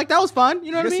 yeah, like that was fun.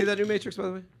 You know You what I guys see mean? that new Matrix, by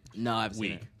the way? No, I've seen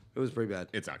Weak. it. It was pretty bad.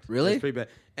 It sucked. It Really? was pretty bad.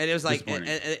 And it was like, and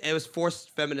Disappointing. it was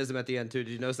forced feminism at the end, too.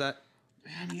 Did you notice that?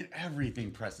 I mean,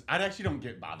 everything presses. I actually don't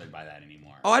get bothered by that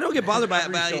anymore. Oh, I don't get bothered by it.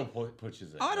 Every But show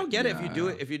pushes it. I don't get it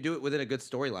if you do it within a good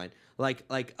storyline. Like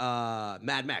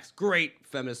Mad Max. Great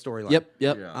feminist storyline. Yep.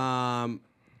 Yeah.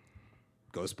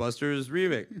 Ghostbusters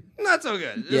remake. Not so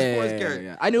good. Just Yeah, boys yeah, carry.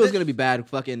 yeah. I knew it was gonna be bad,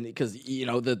 fucking, because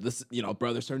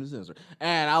brothers turned to sisters,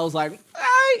 and I was like,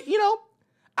 I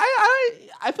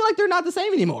feel like they're not the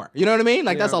same anymore. You know what I mean?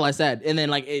 Like that's Yeah. all I said. And then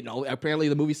apparently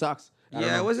the movie sucks.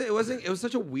 Yeah, it wasn't. It wasn't. It was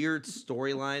such a weird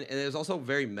storyline, and it was also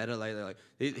very meta. Like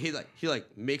he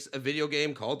makes a video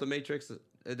game called The Matrix.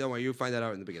 Don't worry, you find that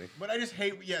out in the beginning. But I just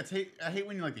hate. Yeah, I hate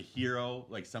when like the hero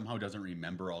like somehow doesn't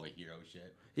remember all the hero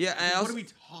shit. Yeah, What are we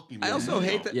talking about? I also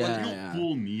hate that. Yeah, You don't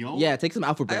fool Neo. Yeah, take some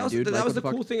alpha brain, dude. That Like, was what the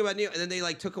fuck? cool thing about Neo, and then they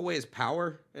like took away his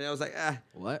power, and I was like,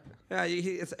 What? yeah.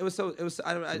 It was so. It was.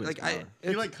 I don't. I, Took away like his I. power.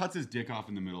 He like cuts his dick off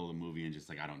in the middle of the movie and just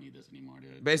like I don't need this anymore,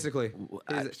 dude. Basically,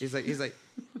 he's like,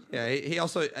 yeah. He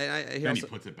also. He Then also. he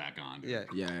puts it back on. Dude. Yeah.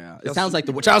 Yeah. It sounds like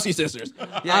the Wachowski sisters.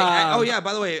 Yeah. Oh yeah.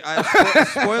 By the way,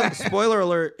 spoiler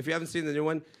alert! If you haven't seen the new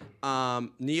one,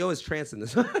 Neo is trans in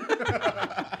this.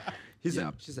 She's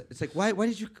like, it's like, why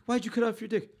did you cut off your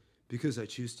dick? Because I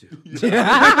choose to.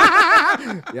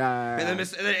 Yeah. And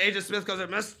then Agent Smith goes,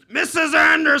 Mrs.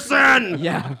 Anderson.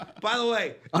 Yeah. By the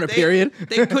way, On a period?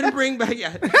 They couldn't bring back.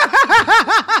 Yeah.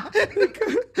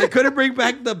 They couldn't bring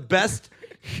back the best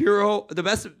hero, the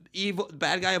best evil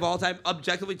bad guy of all time,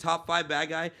 objectively top 5 bad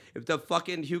guy. If the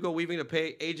fucking Hugo Weaving to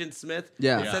pay Agent Smith.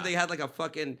 Yeah. Instead they had like a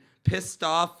fucking pissed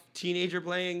off teenager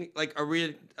playing like a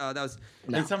real. That was.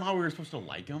 And somehow we were supposed to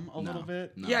like him a little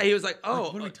bit. No. Yeah, he was like,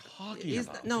 "Oh, What are we talking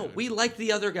about? No, dude? we liked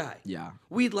the other guy. Yeah.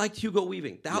 We liked Hugo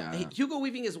Weaving. Yeah. Hugo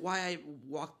Weaving is why I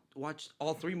watched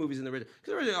all 3 movies in the original.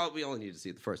 Because originally we only needed to see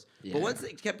it the first. Yeah. But once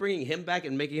they kept bringing him back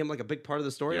and making him like a big part of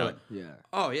the story, Yeah. I'm like, Yeah.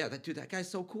 oh yeah, that guy's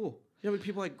so cool. You know how many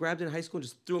people like grabbed in high school and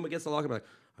just threw him against the locker? Like,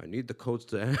 I need the coach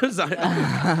to.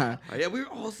 Yeah, we were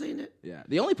all saying it. Yeah.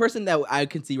 The only person that I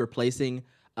can see replacing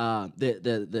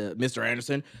the Mr.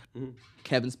 Anderson,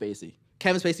 Kevin Spacey.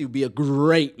 Kevin Spacey would be a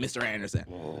great Mr. Anderson.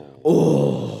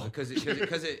 Because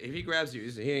if he grabs you,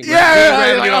 he ain't.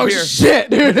 Yeah, grabbing you oh up here. shit,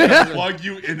 dude. Plug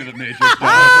you into the Matrix.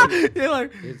 dog. You're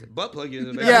like, He's butt plug you in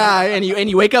the back. yeah, and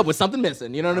you wake up with something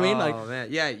missing. You know what I mean? Like, Oh man,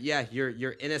 yeah,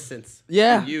 your innocence,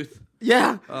 Yeah. your youth.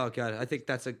 yeah, Oh god, I think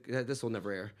this will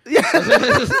never air.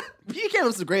 yeah. You came up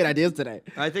with some great ideas today.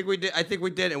 I think we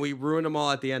did, and we ruined them all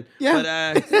at the end.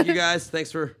 Yeah. But you guys,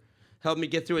 thanks for helping me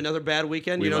get through another bad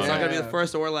weekend. We It's not love gonna be it. the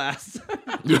first or last.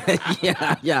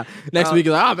 Yeah. Next week,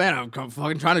 like, oh man, I'm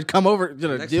fucking trying to come over,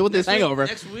 deal with this hangover.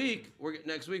 Next week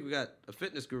we got a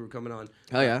fitness guru coming on.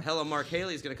 Hell yeah. Hella Mark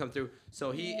Haley's gonna come through.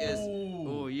 So he is.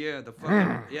 Oh yeah, the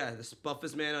fucking the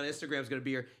buffest man on Instagram is gonna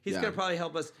be here. He's Yeah. gonna probably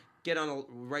help us get on a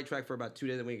right track for about 2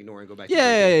 days, and we ignore and go back.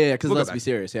 Yeah. Because We'll go let's back. be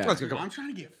serious. Yeah. Let's go. Dude, I'm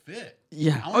trying to get fit.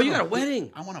 Yeah. I Oh, want you got a big-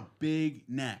 wedding. I want a big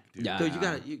neck, dude. Yeah.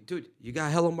 Dude, you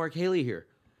got Hello Mark Haley here.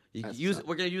 That's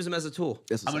We're gonna use him as a tool.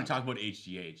 This is I'm going to up. talk about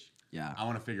HGH. Yeah. I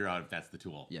want to figure out if that's the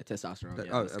tool. Yeah. Testosterone.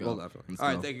 Yeah, Oh, let's well, go. definitely. Let's All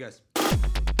right, go. thank you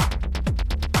guys.